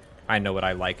 okay, I know what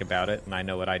I like about it, and I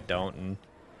know what I don't, and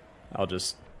I'll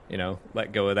just,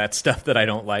 let go of that stuff that I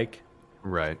don't like.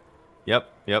 Right. Yep.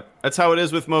 That's how it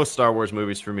is with most Star Wars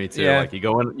movies for me too. Yeah. Like you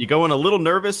go in a little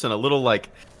nervous and a little like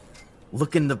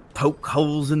looking to poke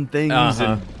holes in things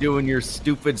and doing your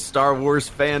stupid Star Wars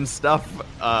fan stuff.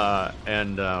 Yeah.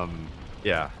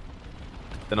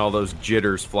 Then all those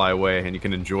jitters fly away and you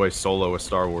can enjoy Solo, a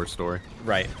Star Wars story.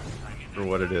 Right. For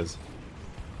what it is.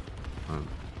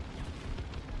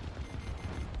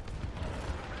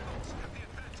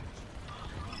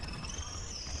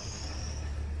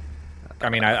 I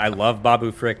mean, I love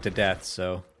Babu Frick to death,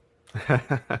 so.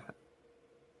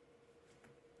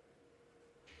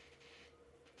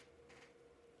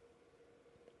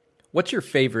 What's your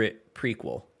favorite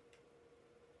prequel?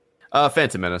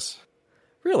 Phantom Menace.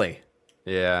 Really?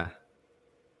 Yeah.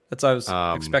 That's what I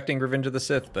was expecting. Revenge of the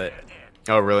Sith, but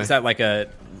oh, really? Is that like a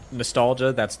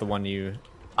nostalgia? That's the one you.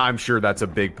 I'm sure that's a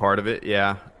big part of it.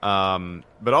 Yeah.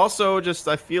 But also, just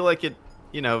I feel like it.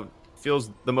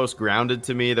 Feels the most grounded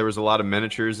to me. There was a lot of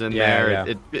miniatures in there.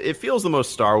 Yeah. It feels the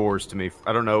most Star Wars to me.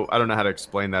 I don't know how to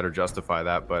explain that or justify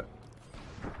that, but.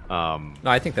 No,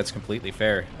 I think that's completely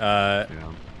fair. I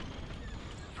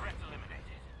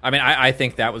mean, I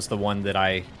think that was the one that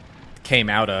I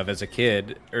came out of as a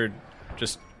kid, or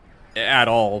just at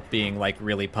all being like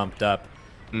really pumped up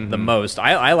the most.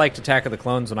 I liked Attack of the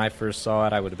Clones when I first saw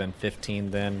it. I would have been 15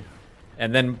 then.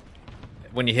 And then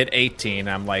when you hit 18,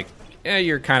 I'm like, yeah,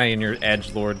 you're kind of in your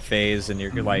edgelord phase, and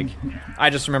you're like, I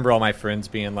just remember all my friends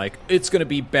being like, it's going to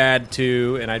be bad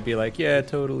too, and I'd be like, yeah,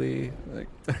 totally, like,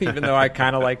 even though I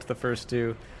kind of liked the first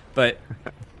two, but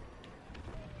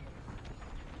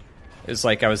it's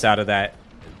like I was out of that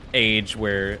age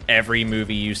where every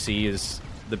movie you see is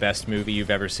the best movie you've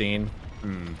ever seen.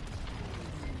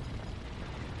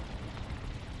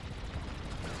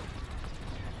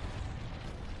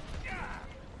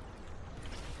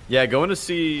 Yeah, going to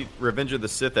see Revenge of the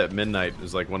Sith at midnight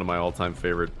is like one of my all-time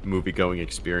favorite movie-going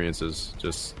experiences.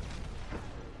 Just,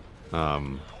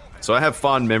 so I have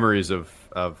fond memories of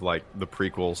like the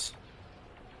prequels,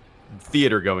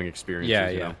 theater-going experiences. Yeah.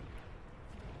 You know?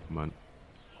 Come on.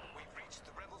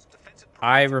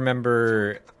 I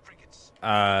remember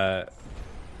a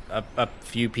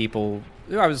few people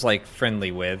who I was like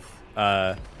friendly with,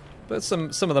 but some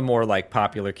of the more like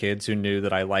popular kids who knew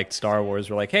that I liked Star Wars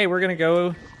were like, "Hey, we're gonna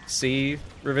go see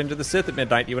Revenge of the Sith at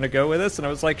midnight. You want to go with us?" And I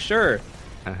was like, "Sure."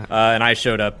 And I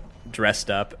showed up dressed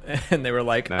up, and they were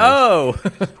like, nice. "Oh."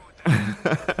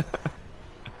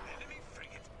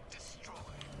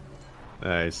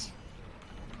 Nice.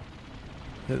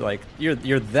 Like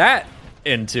you're that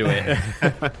into it.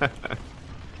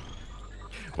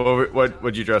 Well,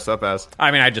 what'd you dress up as?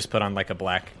 I mean, I just put on like a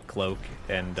black cloak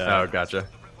and oh, gotcha.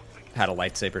 Had a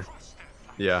lightsaber.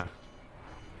 Yeah.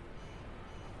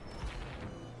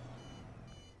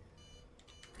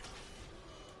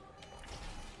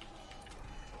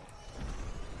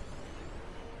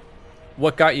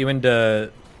 What got you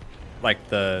into like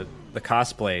the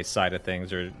cosplay side of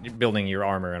things, or building your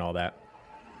armor and all that?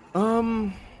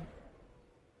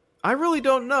 I really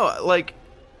don't know. Like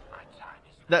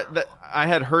that I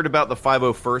had heard about the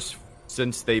 501st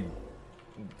since they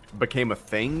became a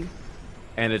thing,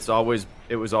 and it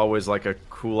was always like a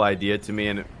cool idea to me,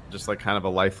 and it just like kind of a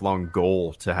lifelong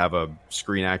goal to have a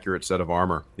screen accurate set of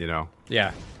armor, you know.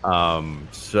 Yeah.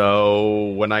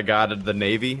 So when I got into the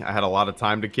Navy, I had a lot of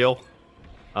time to kill.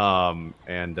 And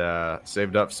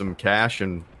saved up some cash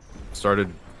and started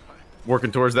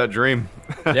working towards that dream.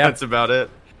 Yeah. That's about it.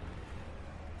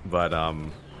 But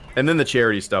and then the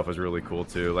charity stuff was really cool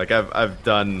too. Like I've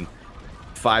done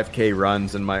 5K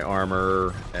runs in my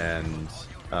armor, and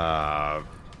gone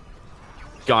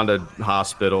to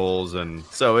hospitals, and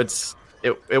so it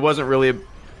wasn't really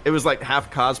it was like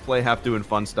half cosplay, half doing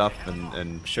fun stuff,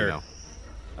 and sure, you know,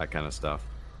 that kind of stuff.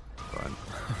 But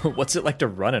what's it like to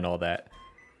run and all that?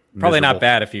 Probably miserable. Not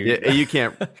bad if you... You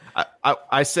can't...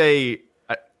 I say...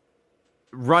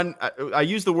 run... I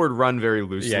use the word run very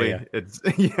loosely. Yeah. It's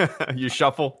you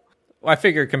shuffle. Well, I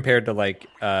figure compared to, like,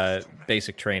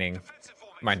 basic training,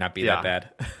 might not be that bad.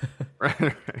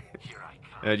 Right.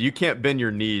 You can't bend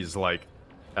your knees, like,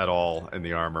 at all in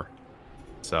the armor.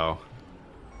 So,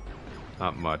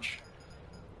 not much.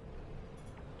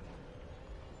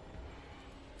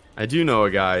 I do know a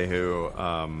guy who...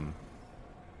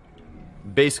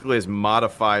 basically has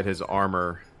modified his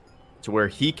armor to where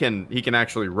he can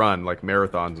actually run like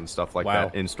marathons and stuff like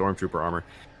that in Stormtrooper armor.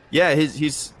 Yeah,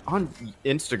 he's on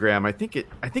Instagram. I think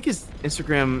his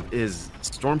Instagram is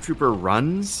Stormtrooper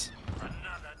Runs.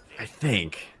 I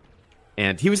think.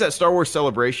 And he was at Star Wars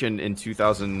Celebration in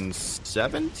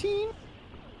 2017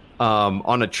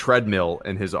 on a treadmill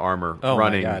in his armor,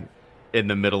 running in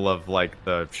the middle of like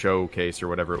the showcase or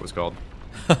whatever it was called.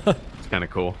 It's kind of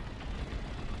cool.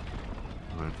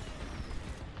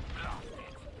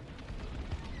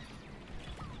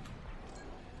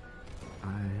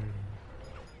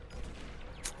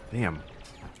 Damn.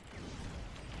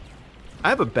 I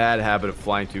have a bad habit of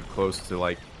flying too close to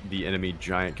like the enemy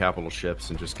giant capital ships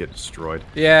and just get destroyed.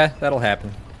 Yeah, that'll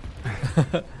happen.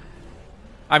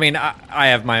 I mean, I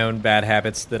have my own bad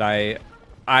habits that I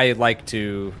like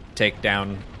to take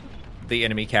down the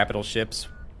enemy capital ships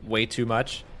way too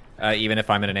much, even if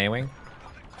I'm in an A-wing.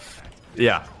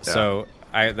 Yeah. So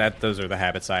those are the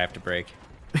habits I have to break.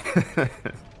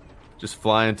 Just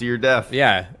flying to your death.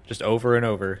 Yeah, just over and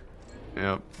over.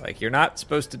 Yep. Like, you're not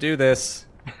supposed to do this.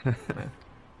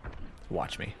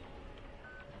 Watch me.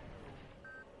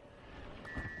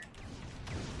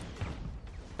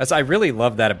 I really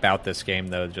love that about this game,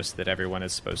 though, just that everyone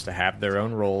is supposed to have their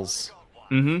own roles.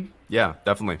 Mm-hmm. Yeah,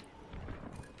 definitely.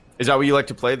 Is that what you like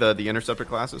to play, the interceptor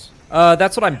classes?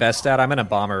 That's what I'm best at. I'm in a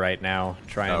bomber right now,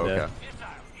 trying to...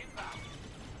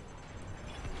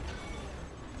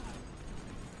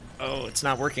 Oh, it's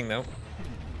not working, though.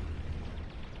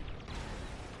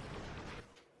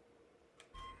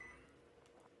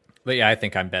 But yeah, I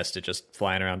think I'm best at just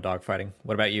flying around dogfighting.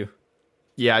 What about you?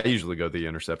 Yeah, I usually go the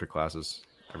interceptor classes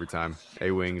every time.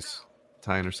 A-wings,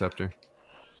 TIE interceptor.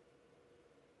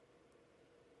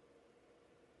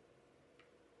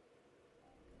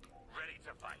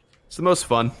 It's the most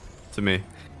fun to me,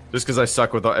 just because I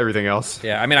suck with everything else.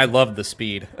 Yeah, I mean, I love the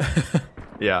speed.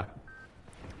 Yeah.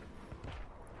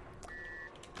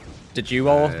 Did you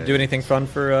all do anything fun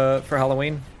for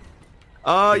Halloween?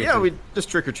 Yeah, we just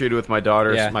trick-or-treated with my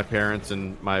daughters, my parents,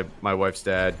 and my wife's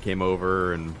dad came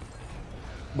over and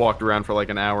walked around for like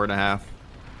an hour and a half.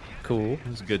 Cool. It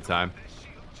was a good time.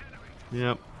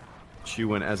 Yep. She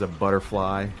went as a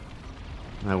butterfly.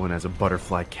 I went as a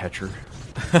butterfly catcher.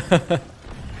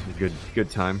 Good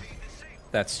time.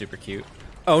 That's super cute.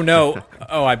 Oh no!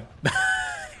 Oh, I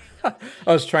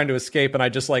was trying to escape and I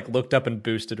just like looked up and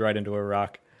boosted right into a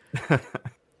rock.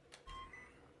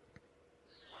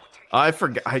 I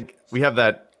forgot. We have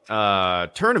that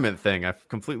tournament thing. I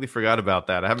completely forgot about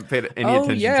that. I haven't paid any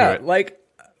attention to it. Like,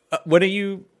 when are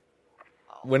you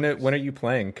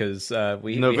playing? Because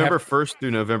we November 1st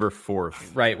through November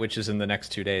 4th. Right, which is in the next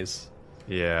 2 days.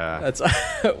 Yeah. That's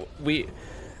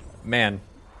man.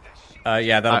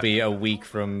 Yeah, that'll be a week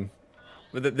from.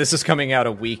 This is coming out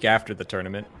a week after the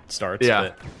tournament starts.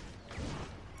 Yeah.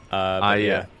 But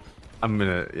yeah. I'm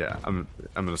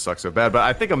gonna suck so bad, but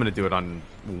I think I'm gonna do it on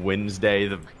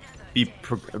Wednesday.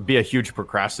 Be a huge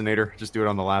procrastinator. Just do it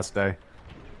on the last day.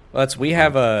 Well, we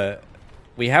have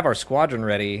our squadron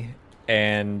ready,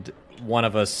 and one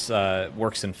of us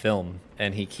works in film,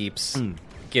 and he keeps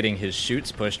getting his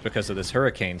shoots pushed because of this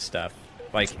hurricane stuff.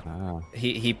 Like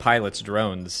he pilots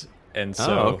drones, and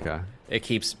so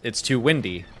it's too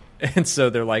windy, and so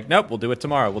they're like, nope, we'll do it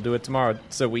tomorrow. We'll do it tomorrow.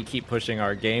 So we keep pushing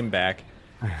our game back.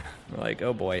 We're like,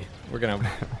 oh boy, we're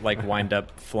gonna like wind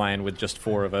up flying with just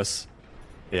 4 of us.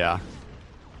 Yeah.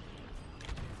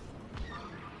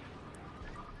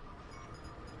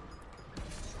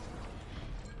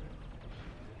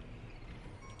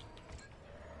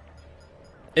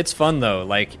 It's fun though.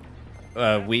 Like,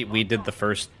 we did the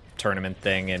first tournament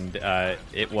thing, and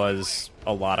it was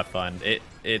a lot of fun.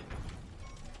 It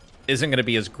isn't going to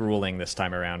be as grueling this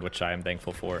time around, which I am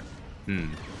thankful for. It'd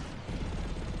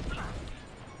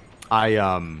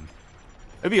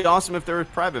be awesome if there were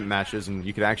private matches and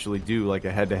you could actually do like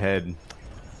a head-to-head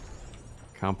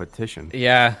competition.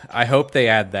 Yeah, I hope they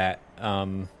add that.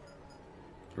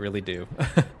 Really do.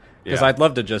 Because I'd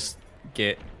love to just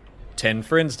get 10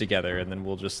 friends together and then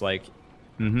we'll just like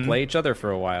play each other for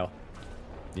a while.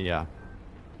 Yeah.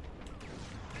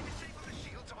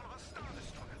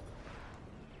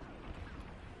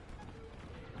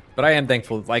 But I am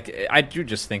thankful. Like, I do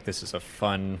just think this is a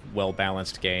fun,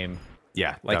 well-balanced game.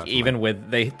 Yeah. Like, definitely. even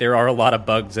with there are a lot of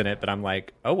bugs in it, but I'm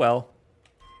like, oh well.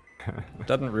 It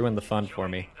doesn't ruin the fun for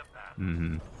me.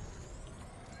 Mm-hmm.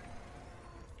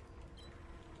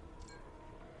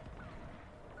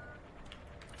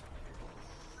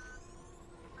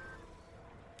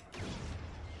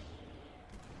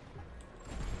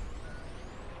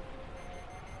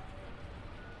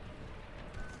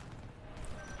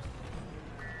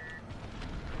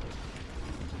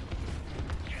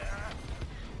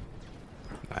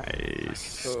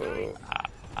 Nice.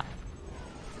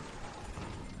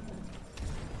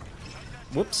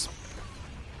 Whoops.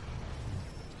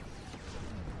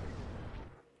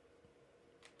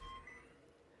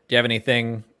 Do you have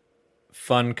anything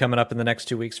fun coming up in the next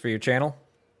 2 weeks for your channel?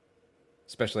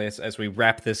 Especially as we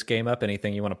wrap this game up,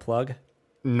 anything you want to plug?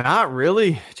 Not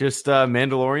really. Just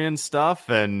Mandalorian stuff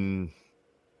and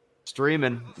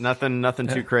streaming. Nothing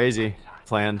too crazy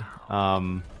planned.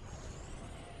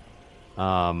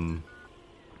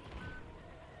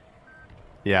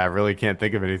 Yeah, I really can't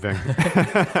think of anything.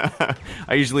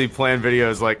 I usually plan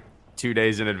videos like 2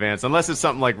 days in advance, unless it's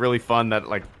something like really fun that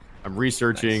like I'm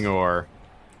researching or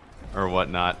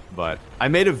whatnot. But I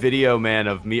made a video, man,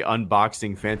 of me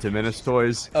unboxing Phantom Menace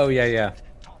toys. Oh yeah.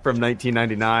 from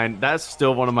 1999. That's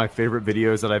still one of my favorite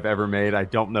videos that I've ever made. I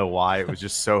don't know why. It was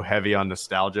just so heavy on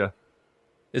nostalgia.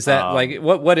 Is that like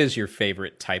what is your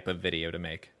favorite type of video to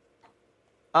make?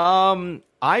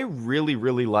 I really,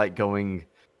 really like going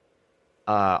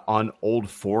on old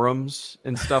forums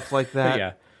and stuff like that.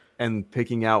 Yeah. And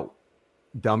picking out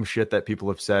dumb shit that people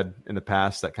have said in the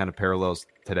past that kind of parallels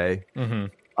today.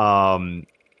 Mm-hmm.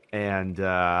 And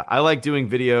I like doing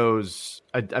videos.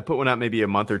 I put one out maybe a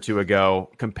month or two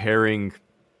ago comparing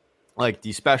like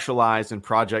Despecialized and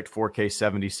Project 4K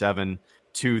 77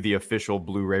 to the official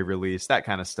Blu-ray release, that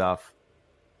kind of stuff.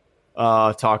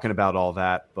 Talking about all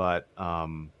that. But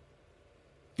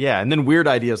yeah, and then weird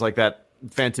ideas like that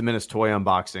Phantom Menace toy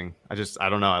unboxing. I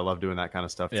don't know. I love doing that kind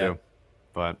of stuff too.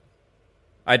 But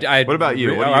what about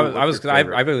you?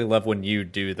 I really love when you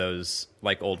do those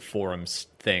like old forums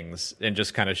things and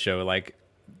just kind of show like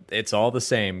it's all the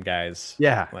same, guys.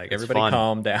 Yeah, like everybody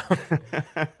calm down.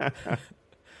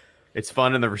 It's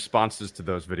fun, and the responses to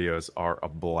those videos are a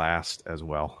blast as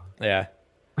well. Yeah.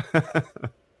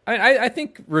 I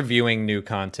think reviewing new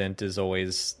content is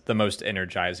always the most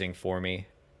energizing for me.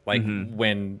 Like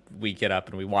when we get up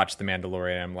and we watch The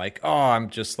Mandalorian, I'm like, oh, I'm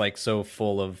just like so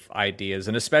full of ideas.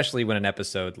 And especially when an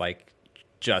episode like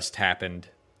just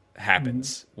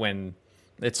happens when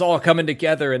it's all coming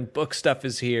together and book stuff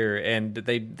is here and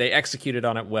they executed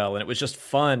on it well. And it was just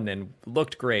fun and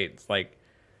looked great. It's like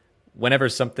whenever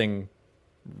something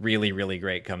really, really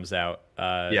great comes out,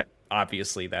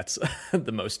 obviously that's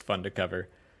the most fun to cover.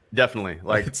 Definitely.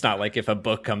 Like it's not like if a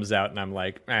book comes out and I'm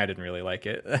like, I didn't really like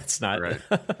it. That's not right.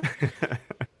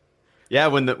 Yeah,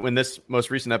 when this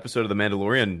most recent episode of The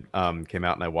Mandalorian came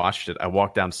out and I watched it, I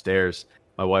walked downstairs.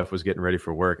 My wife was getting ready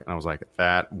for work, and I was like,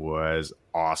 that was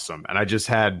awesome. And I just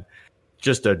had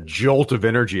a jolt of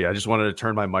energy. I just wanted to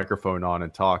turn my microphone on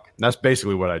and talk. And that's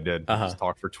basically what I did. Just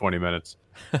talk for 20 minutes,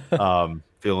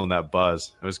 feeling that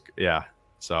buzz. It was,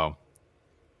 so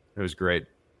it was great.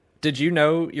 Did you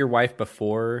know your wife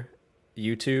before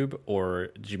YouTube, or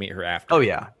did you meet her after? Oh,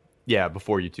 yeah. Yeah,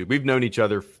 before YouTube. We've known each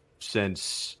other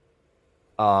since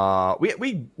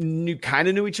we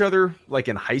knew each other like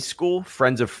in high school,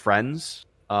 friends of friends.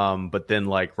 But then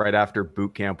like right after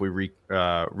boot camp, we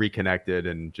reconnected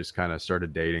and just kind of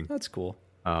started dating. That's cool.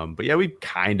 But yeah, we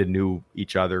kind of knew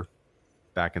each other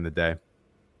back in the day.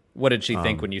 What did she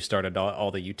think when you started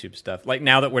all the YouTube stuff? Like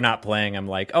now that we're not playing, I'm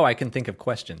like, oh, I can think of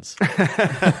questions.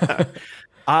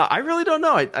 I really don't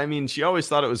know. I mean, she always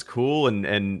thought it was cool,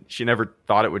 and she never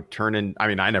thought it would turn in. I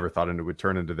mean, I never thought it would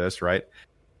turn into this, right?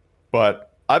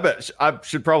 But I bet I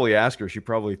should probably ask her. She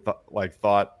probably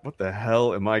thought, what the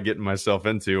hell am I getting myself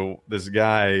into? This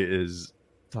guy is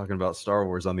talking about Star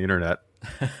Wars on the internet,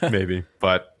 maybe.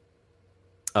 But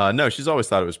no, she's always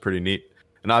thought it was pretty neat.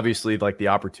 And obviously, like the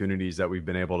opportunities that we've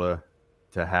been able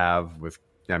to have with,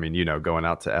 I mean, going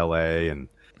out to LA and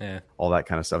all that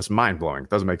kind of stuff. It's mind blowing.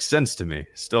 It doesn't make sense to me.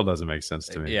 Still doesn't make sense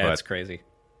to me. Yeah, but it's crazy.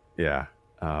 Yeah.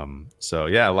 So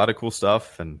yeah, a lot of cool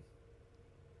stuff, and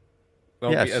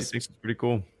she thinks it's pretty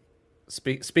cool.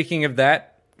 Speaking of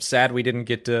that, sad we didn't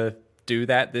get to do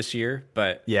that this year,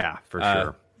 but yeah, for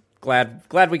sure.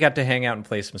 Glad we got to hang out and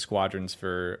play some Squadrons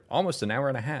for almost an hour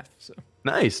and a half. So.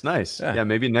 Nice. Yeah,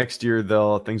 maybe next year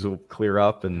things will clear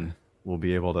up and we'll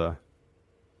be able to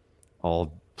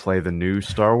all play the new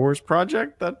Star Wars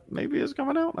project that maybe is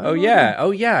coming out. Oh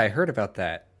yeah, I heard about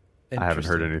that. I haven't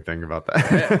heard anything about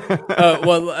that.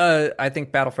 Well, I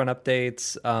think Battlefront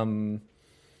updates.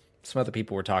 Some other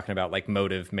people were talking about like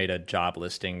Motive made a job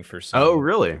listing for some. Oh,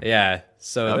 really? Yeah.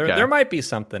 So there might be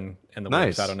something in the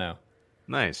works. I don't know.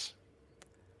 Nice.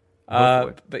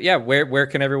 But yeah, where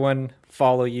can everyone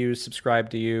follow you, subscribe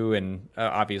to you, and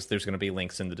obviously there's going to be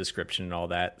links in the description and all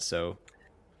that. So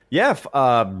yeah,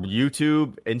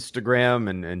 YouTube, Instagram,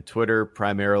 and Twitter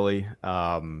primarily.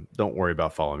 Don't worry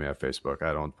about following me on Facebook.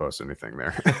 I don't post anything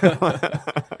there.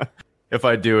 If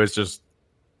I do, it's just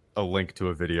a link to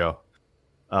a video.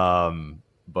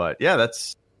 But yeah,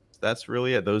 that's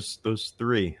really it. Those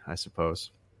three, I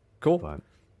suppose. Cool. But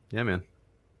yeah, man.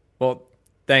 Well,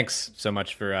 thanks so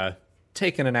much for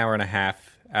taking an hour and a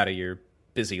half out of your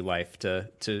busy life to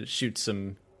shoot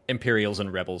some Imperials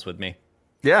and Rebels with me.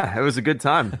 Yeah, it was a good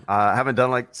time. I haven't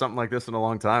done something like this in a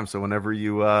long time. So whenever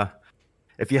you,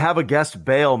 if you have a guest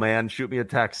bail, man, shoot me a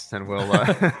text and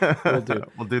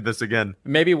we'll do this again.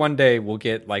 Maybe one day we'll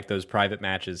get like those private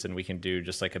matches and we can do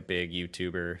just like a big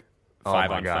YouTuber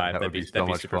 5-on-5. That'd be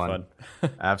super fun.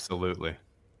 Absolutely.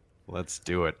 Let's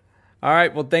do it. All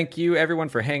right. Well, thank you everyone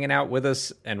for hanging out with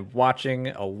us and watching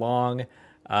along.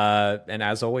 And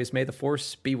as always, may the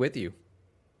Force be with you.